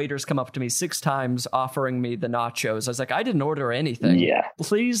had waiters come up to me 6 times offering me the nachos. I was like, I didn't order anything. Yeah.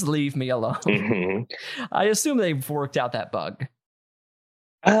 Please leave me alone. Mm-hmm. I assume they've worked out that bug.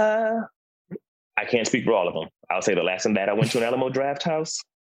 I can't speak for all of them. I'll say the last time that I went to an Alamo Draft House,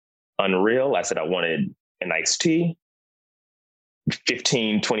 unreal. I said I wanted an iced tea.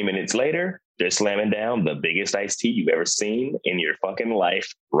 15, 20 minutes later, they're slamming down the biggest iced tea you've ever seen in your fucking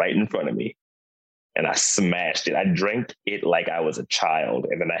life right in front of me. And I smashed it. I drank it like I was a child.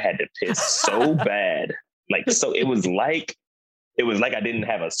 And then I had to piss so bad. It was like I didn't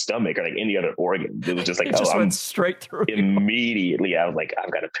have a stomach or like any other organ. It was just like, it just went straight through. Immediately, I was like,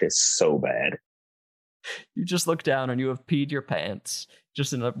 I've got to piss so bad. You just look down and you have peed your pants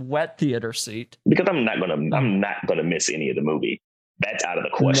just in a wet theater seat. Because I'm not gonna miss any of the movie. That's out of the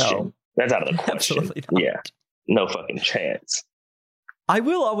question. No, that's out of the question. Absolutely not. Yeah, no fucking chance. I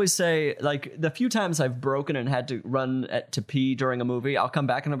will always say, like, the few times I've broken and had to run to pee during a movie, I'll come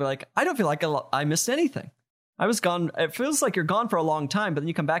back and I'll be like, I don't feel like I missed anything. I was gone. It feels like you're gone for a long time, but then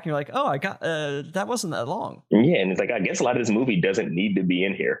you come back and you're like, oh, that wasn't that long. Yeah, and it's like, I guess a lot of this movie doesn't need to be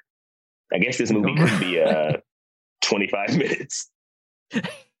in here. I guess this movie could be 25 minutes.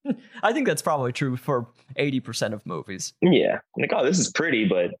 I think that's probably true for 80% of movies. Yeah. Like, oh, this is pretty,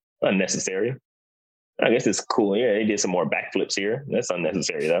 but unnecessary. I guess it's cool. Yeah, they did some more backflips here. That's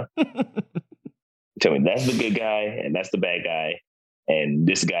unnecessary, though. Tell me, that's the good guy, and that's the bad guy, and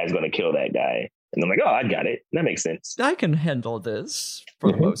this guy's going to kill that guy. And I'm like, oh, I got it. That makes sense. I can handle this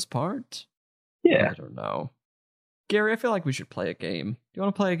for the most part. Yeah. I don't know. Gary, I feel like we should play a game. Do you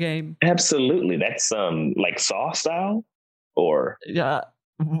want to play a game? Absolutely. That's like Saw style? Or... Yeah.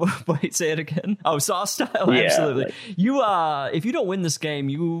 Wait, say it again. Oh, Saw style? Yeah, absolutely. Like... You, if you don't win this game,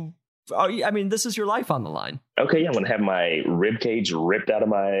 this is your life on the line. Okay, yeah, I'm going to have my rib cage ripped out of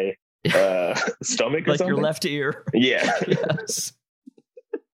my stomach or like something? Your left ear. Yeah. Yes.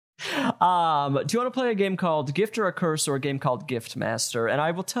 Do you want to play a game called Gift or a Curse or a game called Gift Master? And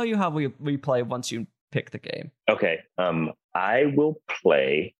I will tell you how we play once you pick the game. Okay. I will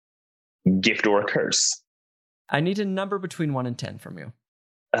play Gift or a Curse. I need a number between 1 and 10 from you.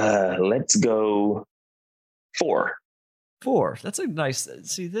 Let's go 4. 4. That's a nice...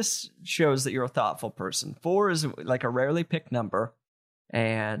 See, this shows that you're a thoughtful person. 4 is like a rarely picked number.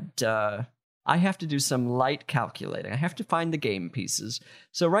 And I have to do some light calculating. I have to find the game pieces.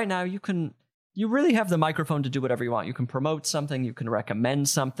 So right now you really have the microphone to do whatever you want. You can promote something. You can recommend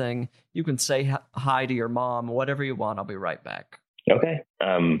something. You can say hi to your mom, whatever you want. I'll be right back. Okay.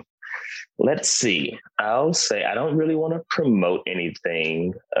 Let's see. I'll say I don't really want to promote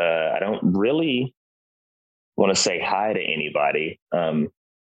anything. I don't really want to say hi to anybody.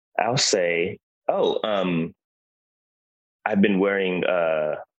 I'll say, I've been wearing,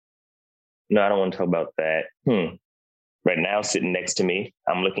 no, I don't want to talk about that. Right now, sitting next to me,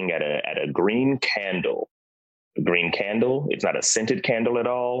 I'm looking at a green candle. A green candle. It's not a scented candle at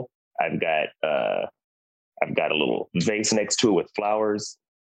all. I've got a little vase next to it with flowers.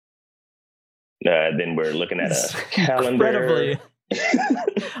 Then we're looking at a calendar. Incredibly.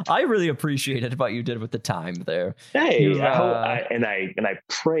 I really appreciated what you did with the time there. Hey, I hope I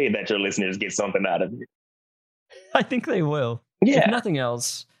pray that your listeners get something out of it. I think they will. Yeah. If nothing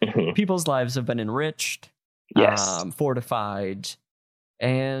else, people's lives have been enriched, fortified.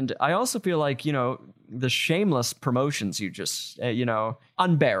 And I also feel like, the shameless promotions you just,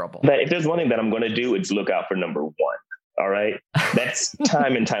 unbearable. But if there's one thing that I'm going to do, it's look out for number 1. All right. That's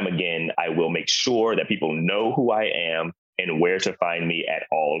time and time again. I will make sure that people know who I am and where to find me at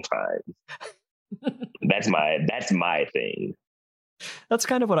all times. That's my thing. That's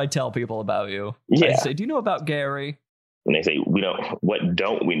kind of what I tell people about you. Yeah. I say, do you know about Gary? And they say, what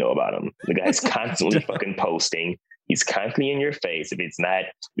don't we know about him? The guy's constantly fucking posting. He's constantly in your face. If it's not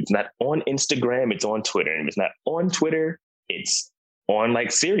on Instagram, it's on Twitter. And if it's not on Twitter, it's on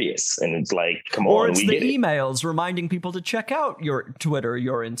like Sirius. And it's like, come on. Or it's the emails reminding people to check out your Twitter,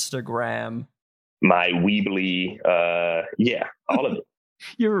 your Instagram. My Weebly, all of it.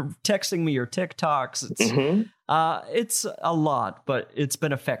 You're texting me your TikToks. It's a lot, but it's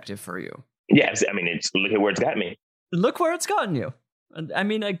been effective for you. Yes, I mean, look at where it's got me. Look where it's gotten you. I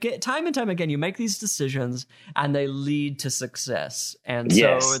mean, time and time again, you make these decisions and they lead to success. And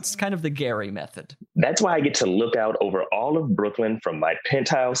Yes. so it's kind of the Gary method. That's why I get to look out over all of Brooklyn from my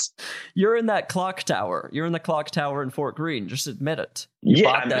penthouse. You're in that clock tower. You're in the clock tower in Fort Greene. Just admit it.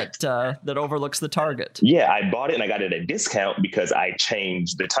 Yeah, That overlooks the Target. Yeah, I bought it and I got it at a discount because I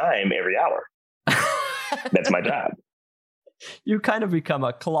change the time every hour. That's my job. You kind of become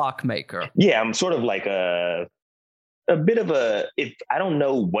a clockmaker. Yeah, I'm sort of like a bit of I don't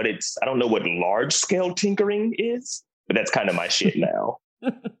know what large scale tinkering is, but that's kind of my shit now.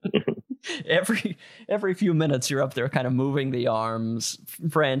 Every few minutes you're up there kind of moving the arms,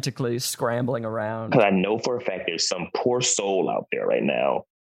 frantically scrambling around. Because I know for a fact there's some poor soul out there right now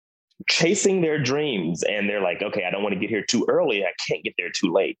chasing their dreams, and they're like, okay, I don't want to get here too early. I can't get there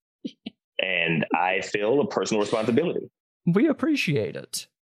too late. And I feel a personal responsibility. We appreciate it.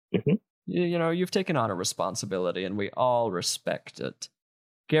 Mm-hmm. You know, you've taken on a responsibility, and we all respect it.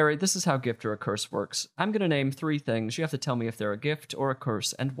 Gary, this is how gift or a curse works. I'm going to name 3 things. You have to tell me if they're a gift or a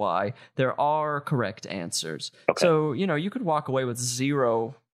curse and why. There are correct answers. Okay. So, you know, you could walk away with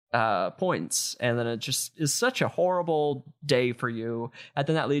 0 points, and then it just is such a horrible day for you. And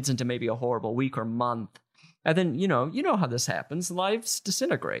then that leads into maybe a horrible week or month. And then, you know how this happens. Lives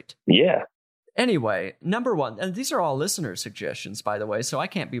disintegrate. Yeah. Anyway, number 1, and these are all listener suggestions, by the way, so I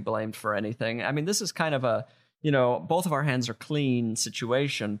can't be blamed for anything. I mean, this is kind of a, both of our hands are clean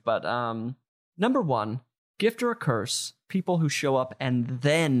situation. But number 1, gift or a curse, people who show up and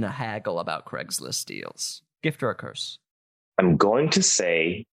then haggle about Craigslist deals. Gift or a curse? I'm going to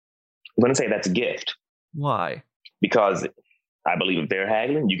say that's a gift. Why? Because I believe if they're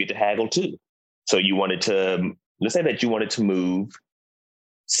haggling, you get to haggle too. So let's say that you wanted to move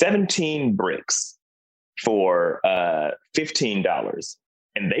 17 bricks for $15,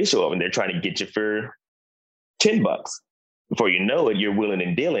 and they show up and they're trying to get you for $10. Before you know it, you're willing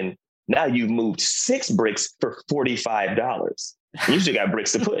and dealing. Now you've moved 6 bricks for $45. You still got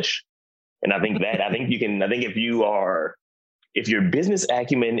bricks to push. And I think if your business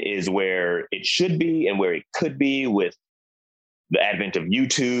acumen is where it should be and where it could be with the advent of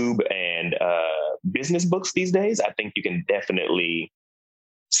YouTube and business books these days, I think you can definitely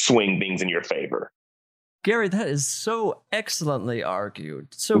swing things in your favor. Gary, that is so excellently argued.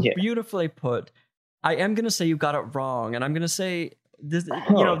 So beautifully put. I am going to say you got it wrong. And I'm going to say,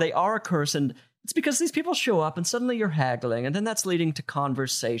 they are a curse. And it's because these people show up and suddenly you're haggling. And then that's leading to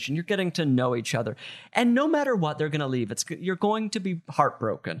conversation. You're getting to know each other. And no matter what, they're going to leave. You're going to be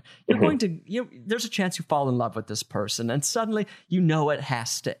heartbroken. You're going to, there's a chance you fall in love with this person. And suddenly, it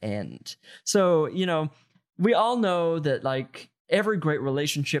has to end. So, we all know that like every great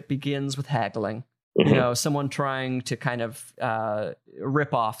relationship begins with haggling. Someone trying to kind of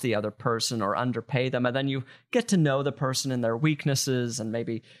rip off the other person or underpay them. And then you get to know the person and their weaknesses and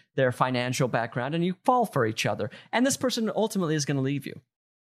maybe their financial background, and you fall for each other. And this person ultimately is going to leave you.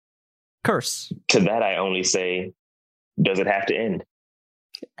 Curse. To that, I only say, does it have to end?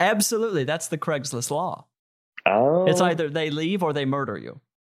 Absolutely. That's the Craigslist law. Oh. It's either they leave or they murder you.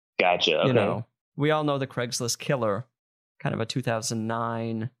 Gotcha. Okay. We all know the Craigslist killer, kind of a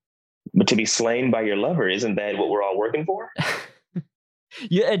 2009... But to be slain by your lover, isn't that what we're all working for?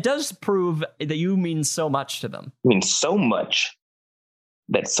 Yeah, it does prove that you mean so much to them. I mean, so much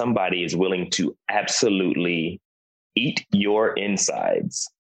that somebody is willing to absolutely eat your insides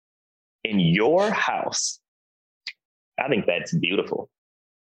in your house. I think that's beautiful.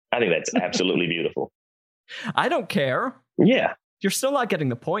 I think that's absolutely beautiful. I don't care. Yeah. You're still not getting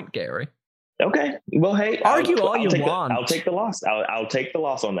the point, Gary. Okay. Well, hey, argue all you want. I'll take the loss. I'll take the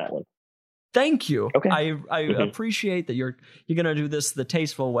loss on that one. Thank you. Okay. I appreciate that you're going to do this the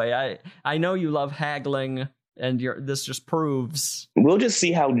tasteful way. I know you love haggling, and this just proves. We'll just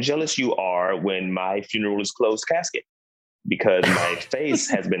see how jealous you are when my funeral is closed casket, because my face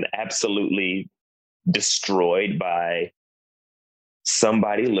has been absolutely destroyed by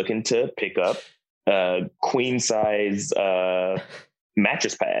somebody looking to pick up a queen size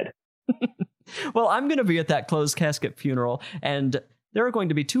mattress pad. Well, I'm going to be at that closed casket funeral, and there are going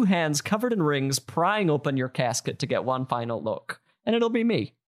to be 2 hands covered in rings prying open your casket to get one final look. And it'll be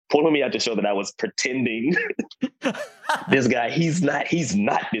me. Pulling me out to show that I was pretending. This guy, he's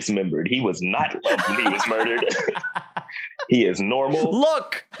not dismembered. He was not loved when he was murdered. He is normal.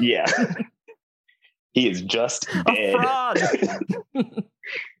 Look! Yeah. He is just dead. A fraud!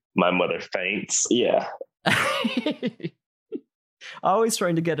 My mother faints. Yeah. Always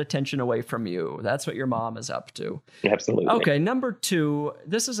trying to get attention away from you. That's what your mom is up to. Absolutely. Okay, number 2.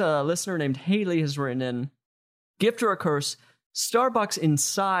 This is a listener named Haley has written in, gift or a curse, Starbucks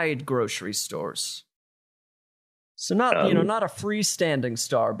inside grocery stores. So not a freestanding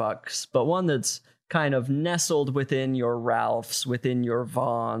Starbucks, but one that's kind of nestled within your Ralphs, within your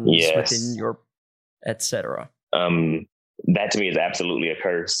Vons, within your etc. That to me is absolutely a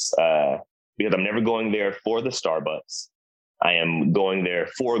curse, because I'm never going there for the Starbucks. I am going there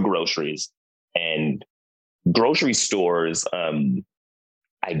for groceries, and grocery stores,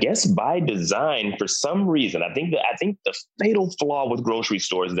 I guess by design, for some reason, I think the fatal flaw with grocery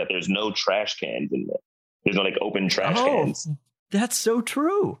stores is that there's no trash cans in there. There's no like open trash cans. That's so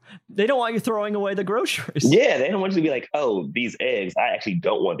true. They don't want you throwing away the groceries. Yeah, they don't want you to be like, oh, these eggs, I actually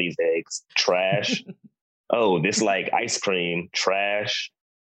don't want these eggs. Trash. Oh, this like ice cream, trash.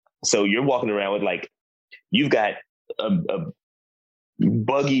 So you're walking around with like, you've got a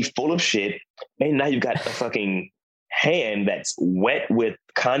buggy full of shit, and now you've got a fucking hand that's wet with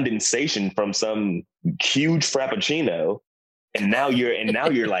condensation from some huge frappuccino, and now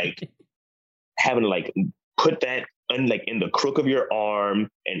you're like having to like put that like in the crook of your arm,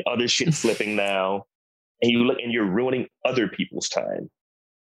 and other shit slipping now, and you're ruining other people's time,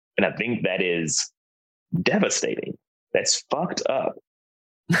 and I think that is devastating. That's fucked up.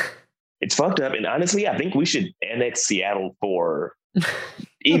 It's fucked up, and honestly, I think we should annex Seattle for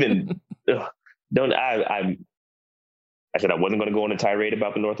even. I said I wasn't going to go on a tirade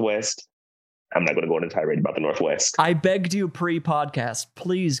about the Northwest. I'm not going to go on a tirade about the Northwest. I begged you pre-podcast,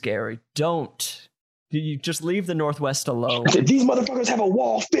 please, Gary, don't. You just leave the Northwest alone. These motherfuckers have a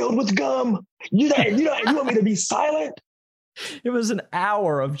wall filled with gum. You want me to be silent? It was an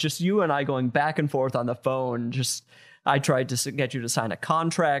hour of just you and I going back and forth on the phone. I tried to get you to sign a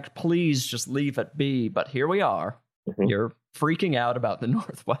contract. Please just leave it be. But here we are. Mm-hmm. You're freaking out about the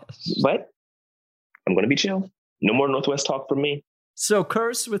Northwest. But I'm going to be chill. No more Northwest talk from me. So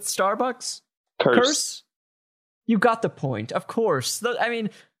curse with Starbucks? Curse? You got the point. Of course. I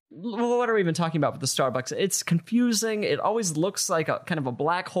mean, what are we even talking about with the Starbucks? It's confusing. It always looks like a kind of a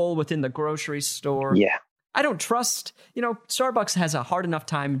black hole within the grocery store. Yeah. I don't trust, Starbucks has a hard enough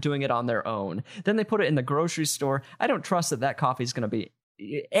time doing it on their own. Then they put it in the grocery store. I don't trust that coffee is going to be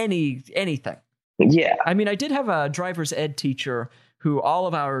anything. Yeah. I mean, I did have a driver's ed teacher who all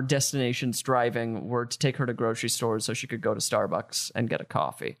of our destinations driving were to take her to grocery stores so she could go to Starbucks and get a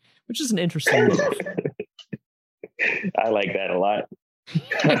coffee, which is an interesting move. I like that a lot.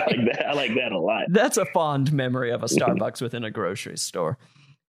 I like that a lot. That's a fond memory of a Starbucks within a grocery store.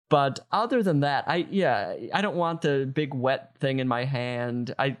 But other than that, I don't want the big wet thing in my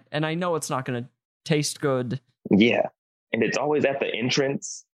hand. I know it's not going to taste good. Yeah. And it's always at the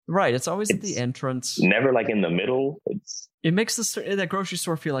entrance. Right. It's always at the entrance. Never like in the middle. It makes the grocery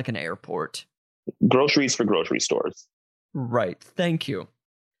store feel like an airport. Groceries for grocery stores. Right. Thank you.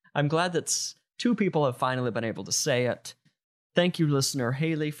 I'm glad that 2 people have finally been able to say it. Thank you, listener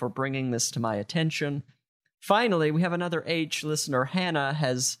Haley, for bringing this to my attention. Finally, we have another H. Listener Hannah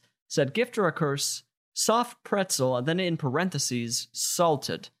has said, gift or a curse, soft pretzel, and then in parentheses,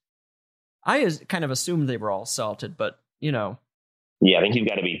 salted. I kind of assumed they were all salted, but, Yeah, I think you've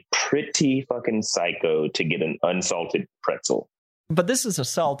got to be pretty fucking psycho to get an unsalted pretzel. But this is a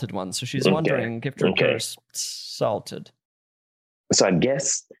salted one, so she's wondering, gift or curse, salted. So I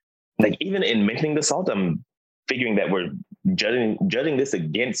guess, like, even in mentioning the salt, I'm figuring that we're judging this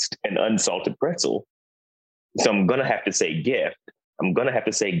against an unsalted pretzel. So I'm going to have to say gift. I'm going to have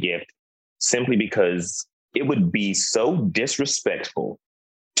to say gift simply because it would be so disrespectful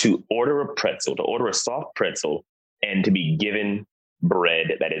to order a soft pretzel, and to be given bread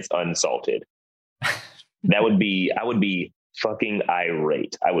that is unsalted. I would be fucking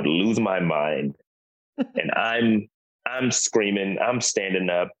irate. I would lose my mind. And I'm screaming, I'm standing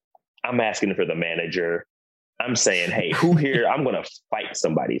up, I'm asking for the manager. I'm saying, hey, who here? I'm going to fight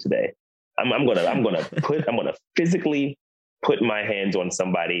somebody today. I'm gonna physically put my hands on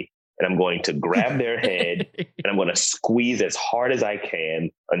somebody, and I'm going to grab their head and I'm going to squeeze as hard as I can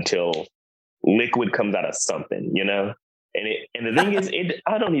until liquid comes out of something, And the thing is,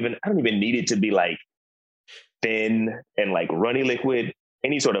 I don't even need it to be like thin and like runny liquid.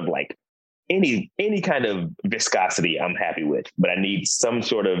 Any sort of like any kind of viscosity I'm happy with, but I need some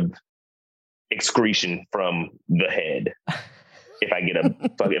sort of excretion from the head. If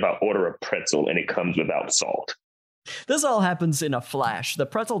I order a pretzel and it comes without salt. This all happens in a flash. The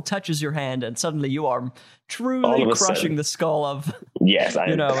pretzel touches your hand and suddenly you are truly crushing the skull of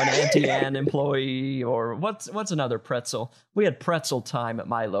an Auntie Anne employee, or what's another pretzel? We had Pretzel Time at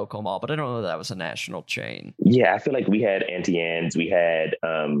my local mall, but I don't know that was a national chain. Yeah, I feel like we had Auntie Anne's. We had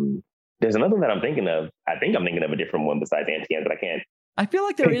there's another one that I'm thinking of. I think I'm thinking of a different one besides Auntie Anne's, but I can't. I feel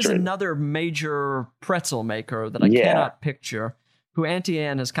like there is another major pretzel maker that I cannot picture. who Auntie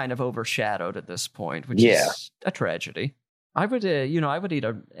Anne has kind of overshadowed at this point, which is a tragedy. I would eat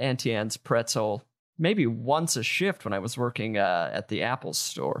a Auntie Anne's pretzel maybe once a shift when I was working at the Apple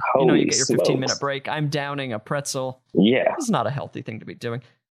store. Holy you get your smokes. 15-minute break. I'm downing a pretzel. Yeah. It's not a healthy thing to be doing.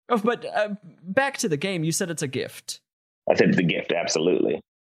 Oh, but back to the game. You said it's a gift. I said it's a gift, absolutely.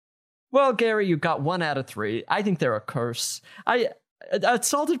 Well, Gary, you got 1 out of 3. I think they're a curse. A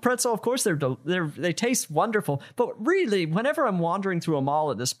salted pretzel, of course, they taste wonderful. But really, whenever I'm wandering through a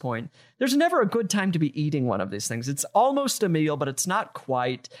mall at this point, there's never a good time to be eating one of these things. It's almost a meal, but it's not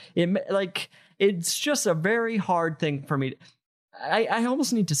quite. It's just a very hard thing for me. I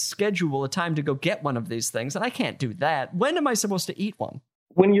almost need to schedule a time to go get one of these things, and I can't do that. When am I supposed to eat one?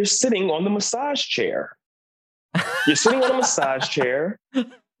 When you're sitting on the massage chair. You're sitting on a massage chair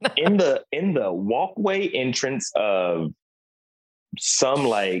in the walkway entrance of some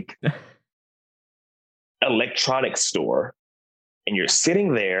like electronics store, and you're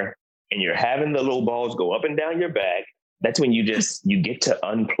sitting there and you're having the little balls go up and down your back. That's when you get to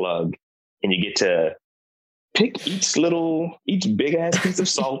unplug and you get to pick each big ass piece of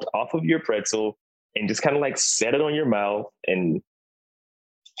salt off of your pretzel and just kind of like set it on your mouth and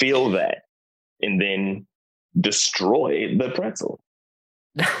feel that, and then destroy the pretzel.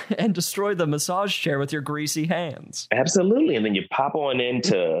 And destroy the massage chair with your greasy hands. Absolutely. And then you pop on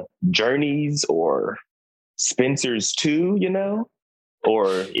into Journeys or Spencer's too,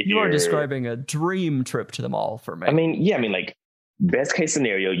 or if you are describing a dream trip to the mall for me. I mean, like best case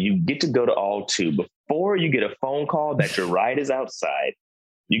scenario, you get to go to all 2 before you get a phone call that your ride is outside.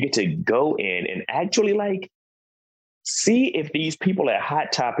 You get to go in and actually like see if these people at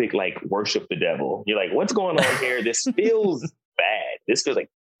Hot Topic like worship the devil. You're like, what's going on here? This feels bad. This feels like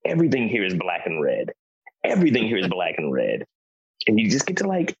everything here is black and red. Everything here is black and red. And you just get to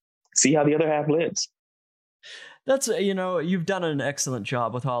like see how the other half lives. That's, you've done an excellent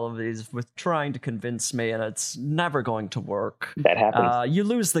job with all of these, with trying to convince me, and it's never going to work. That happens. You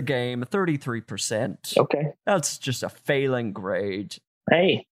lose the game, 33%. Okay. That's just a failing grade.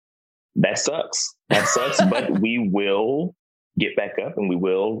 Hey, that sucks. But we will get back up and we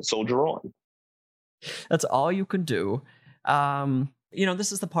will soldier on. That's all you can do.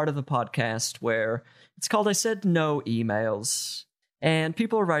 This is the part of the podcast where it's called I Said No emails. And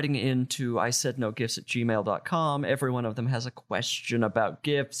people are writing into isaidnogifts@gmail.com. Every one of them has a question about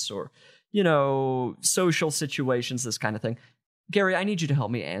gifts or, social situations, this kind of thing. Gary, I need you to help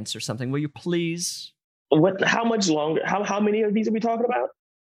me answer something. Will you please? How much longer? How many of these are we talking about?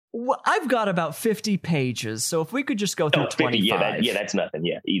 Well, I've got about 50 pages. So if we could just go through 25. Yeah, that's nothing.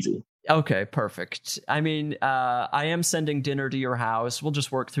 Yeah, easy. Okay, perfect. I mean, I am sending dinner to your house. We'll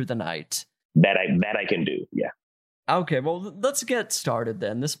just work through the night. That I can do. Yeah. Okay, well, let's get started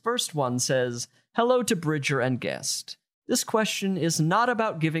then. This first one says, hello to Bridger and guest. This question is not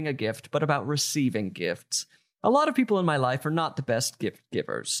about giving a gift, but about receiving gifts. A lot of people in my life are not the best gift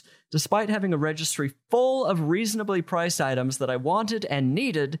givers. Despite having a registry full of reasonably priced items that I wanted and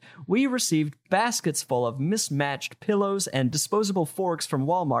needed, we received baskets full of mismatched pillows and disposable forks from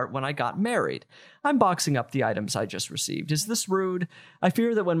Walmart when I got married. I'm boxing up the items I just received. Is this rude? I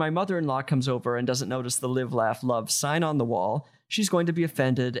fear that when my mother-in-law comes over and doesn't notice the Live, Laugh, Love sign on the wall, she's going to be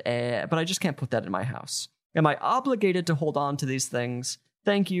offended, but I just can't put that in my house. Am I obligated to hold on to these things?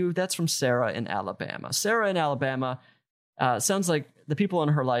 Thank you. That's from Sarah in Alabama. Sarah in Alabama sounds like the people in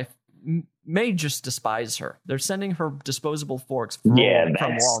her life may just despise her. They're sending her disposable forks from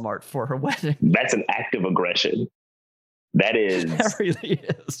Walmart for her wedding. That's an act of aggression. That is. That really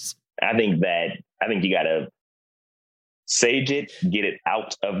is. I think you got to sage it, get it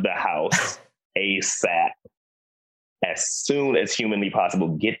out of the house ASAP, as soon as humanly possible.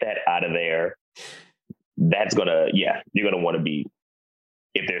 Get that out of there. That's you're going to want to be.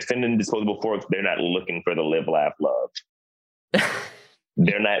 If they're sending disposable forks, they're not looking for the Live, Laugh, Love.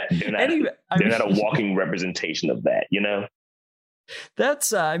 They're not a walking representation of that,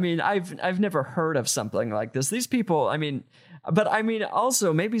 That's, I've never heard of something like this. These people,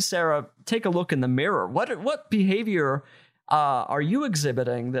 also maybe Sarah, take a look in the mirror. What behavior are you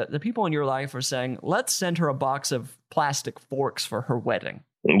exhibiting that the people in your life are saying, let's send her a box of plastic forks for her wedding?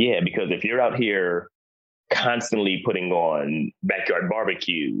 Yeah, because if you're out here constantly putting on backyard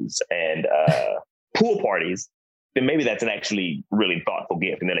barbecues and pool parties, then maybe that's an actually really thoughtful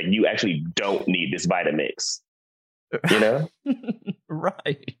gift. And then you actually don't need this Vitamix,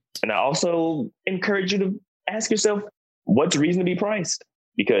 Right. And I also encourage you to ask yourself, what's reasonably priced?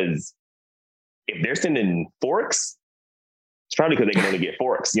 Because if they're sending forks, it's probably because they can only get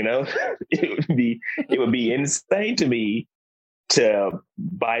forks, It would be insane to me to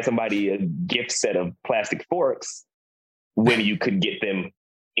buy somebody a gift set of plastic forks when you could get them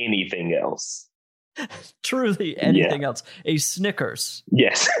anything else. Truly anything else. A Snickers.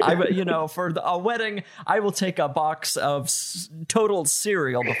 Yes. For a wedding, I will take a box of total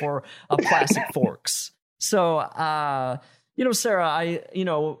cereal before a plastic forks. So, Sarah,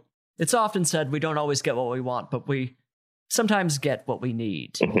 it's often said we don't always get what we want, but we sometimes get what we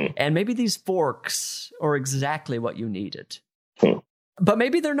need. Mm-hmm. And maybe these forks are exactly what you needed. But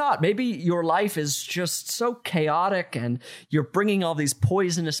maybe they're not. Maybe your life is just so chaotic and you're bringing all these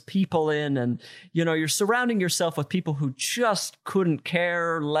poisonous people in and, you're surrounding yourself with people who just couldn't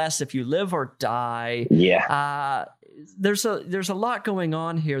care less if you live or die. Yeah. There's a lot going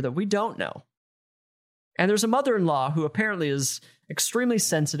on here that we don't know. And there's a mother-in-law who apparently is extremely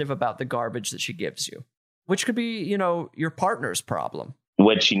sensitive about the garbage that she gives you, which could be, your partner's problem.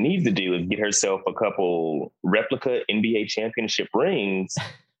 What she needs to do is get herself a couple replica NBA championship rings,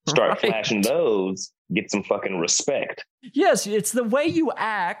 start flashing those, get some fucking respect. Yes, it's the way you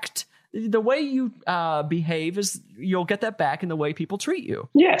act, the way you behave is you'll get that back in the way people treat you.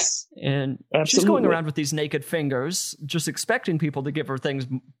 Yes. And absolutely. She's going around with these naked fingers, just expecting people to give her things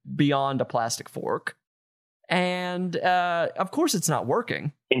beyond a plastic fork. And of course it's not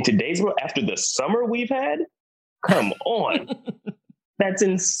working. In today's world, after the summer we've had, come on. That's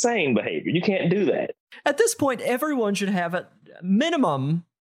insane behavior. You can't do that. At this point, everyone should have at minimum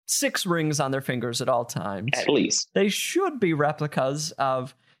 6 rings on their fingers at all times. At least. They should be replicas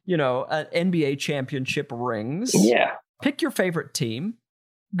of, NBA championship rings. Yeah. Pick your favorite team.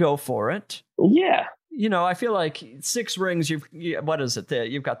 Go for it. Yeah. I feel like 6 rings. What is it?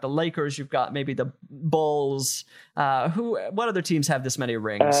 You've got the Lakers. You've got maybe the Bulls. What other teams have this many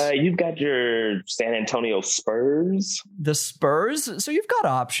rings? You've got your San Antonio Spurs. The Spurs. So you've got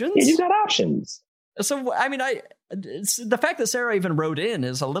options. Yeah, you've got options. So the fact that Sarah even wrote in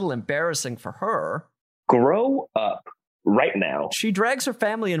is a little embarrassing for her. Grow up right now. She drags her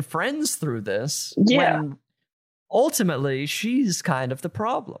family and friends through this. Yeah. When ultimately, she's kind of the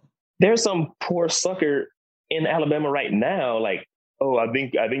problem. There's some poor sucker in Alabama right now, like, oh, I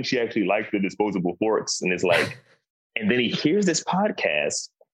think she actually likes the disposable forks. And it's like, and then he hears this podcast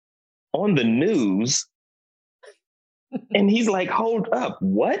on the news and he's like, hold up,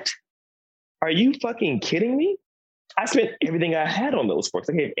 what? Are you fucking kidding me? I spent everything I had on those forks.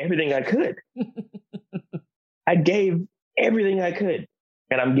 I gave everything I could. I gave everything I could.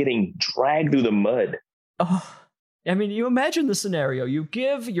 And I'm getting dragged through the mud. Oh. You imagine the scenario. You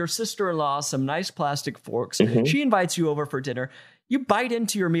give your sister-in-law some nice plastic forks. Mm-hmm. She invites you over for dinner. You bite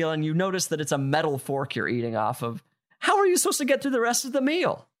into your meal and you notice that it's a metal fork you're eating off of. How are you supposed to get through the rest of the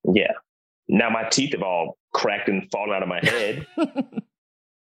meal? Yeah. Now my teeth have all cracked and fallen out of my head.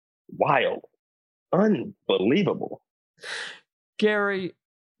 Wild. Unbelievable. Gary,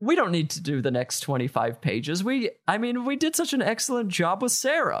 we don't need to do the next 25 pages. We did such an excellent job with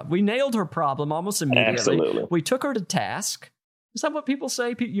Sarah. We nailed her problem almost immediately. Absolutely. We took her to task. Is that what people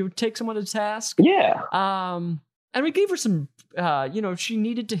say? You take someone to task? Yeah. And we gave her some, she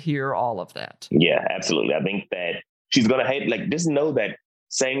needed to hear all of that. Yeah, absolutely. I think that she's going to hate, just know that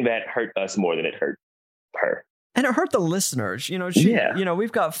saying that hurt us more than it hurt her. And it hurt the listeners.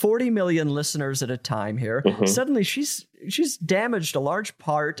 We've got 40 million listeners at a time here. Mm-hmm. Suddenly she's damaged a large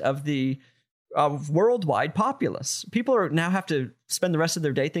part of the worldwide populace. People are now have to spend the rest of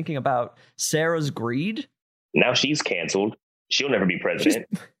their day thinking about Sarah's greed. Now she's canceled. She'll never be president.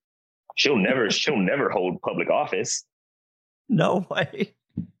 She'll never hold public office. No way.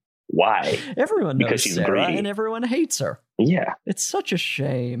 Why? Everyone knows because she's Sarah greedy. And everyone hates her. Yeah. It's such a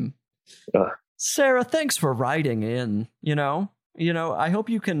shame. Ugh. Sarah, thanks for writing in. I hope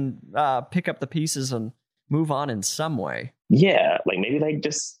you can pick up the pieces and move on in some way. Yeah, maybe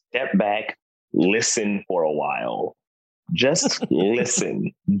just step back, listen for a while. Just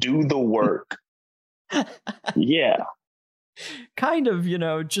listen. Do the work. Yeah. Kind of,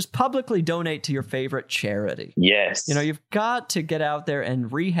 just publicly donate to your favorite charity. Yes. You've got to get out there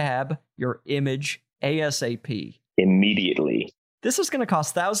and rehab your image ASAP. Immediately. This is going to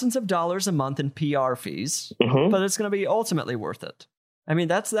cost thousands of dollars a month in PR fees, mm-hmm. but it's going to be ultimately worth it.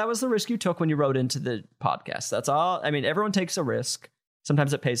 That was the risk you took when you wrote into the podcast. That's all. Everyone takes a risk.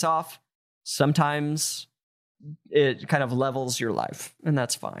 Sometimes it pays off. Sometimes it kind of levels your life, and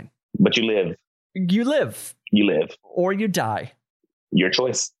that's fine. But you live. You live. You live. Or you die. Your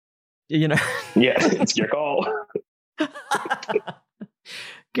choice. Yeah, it's your call.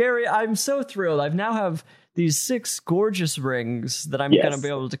 Gary, I'm so thrilled. I now have these 6 gorgeous rings that I'm going to be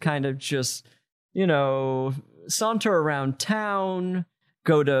able to kind of just, saunter around town,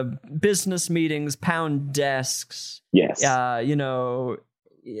 go to business meetings, pound desks. Yes.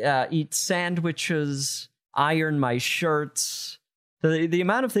 Eat sandwiches, iron my shirts. The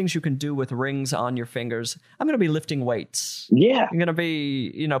amount of things you can do with rings on your fingers. I'm going to be lifting weights. Yeah. I'm going to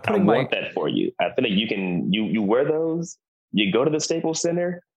be, putting I want that for you. I feel like you wear those, you go to the Staples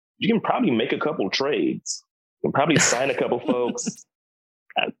Center, you can probably make a couple trades. You can probably sign a couple folks.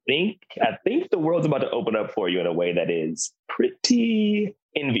 I think the world's about to open up for you in a way that is pretty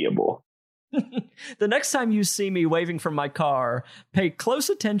enviable. The next time you see me waving from my car, pay close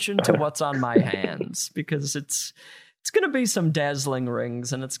attention to what's on my hands, because it's going to be some dazzling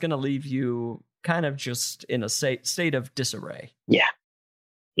rings, and it's going to leave you kind of just in a state of disarray. Yeah.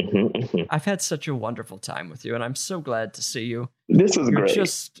 Mm-hmm. I've had such a wonderful time with you, and I'm so glad to see you. This was great. You're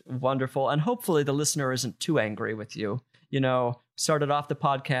just wonderful, and hopefully the listener isn't too angry with you. Started off the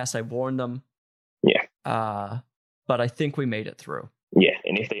podcast, I warned them. Yeah. But I think we made it through. Yeah,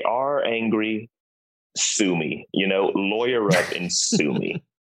 and if they are angry, sue me. Lawyer up and sue me.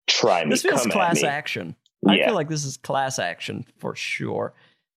 Try me. This feels class action. Yeah. I feel like this is class action for sure.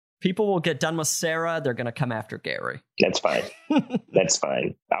 People will get done with Sarah. They're going to come after Gary. That's fine. That's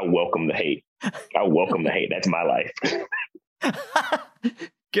fine. I welcome the hate. That's my life.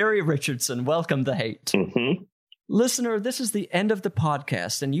 Gary Richardson, welcome the hate. Mm-hmm. Listener, this is the end of the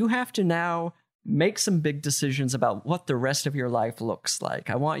podcast, and you have to now make some big decisions about what the rest of your life looks like.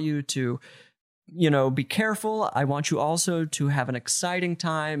 I want you to, be careful. I want you also to have an exciting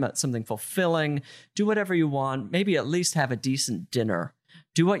time, something fulfilling. Do whatever you want. Maybe at least have a decent dinner.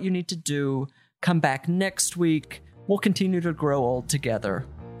 Do what you need to do. Come back next week. We'll continue to grow old together.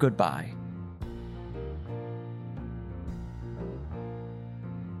 Goodbye.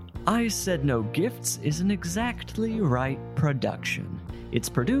 I Said No Gifts is an Exactly Right production. It's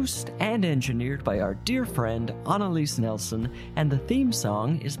produced and engineered by our dear friend Annalise Nelson, and the theme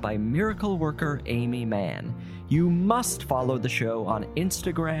song is by miracle worker Amy Mann. You must follow the show on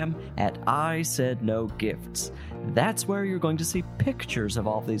Instagram at I Said No Gifts. That's where you're going to see pictures of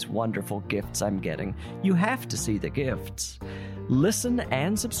all these wonderful gifts I'm getting. You have to see the gifts. Listen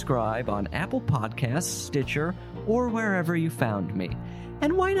and subscribe on Apple Podcasts, Stitcher, or wherever you found me.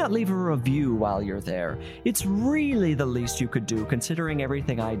 And why not leave a review while you're there? It's really the least you could do, considering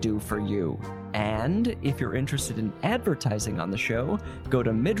everything I do for you. And if you're interested in advertising on the show, go to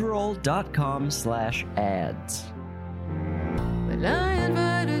midroll.com/ads. When I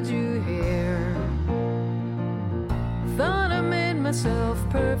invited you here, thought I made myself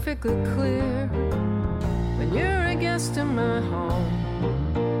perfectly clear. When you're a guest in my home,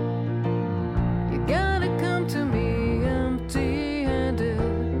 you gotta come to me empty.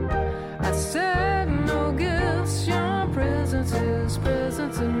 I said no gifts, your presence is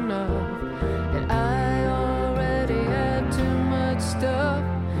presence enough. And I already had too much stuff.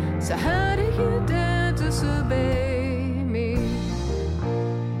 So how do you dare disobey?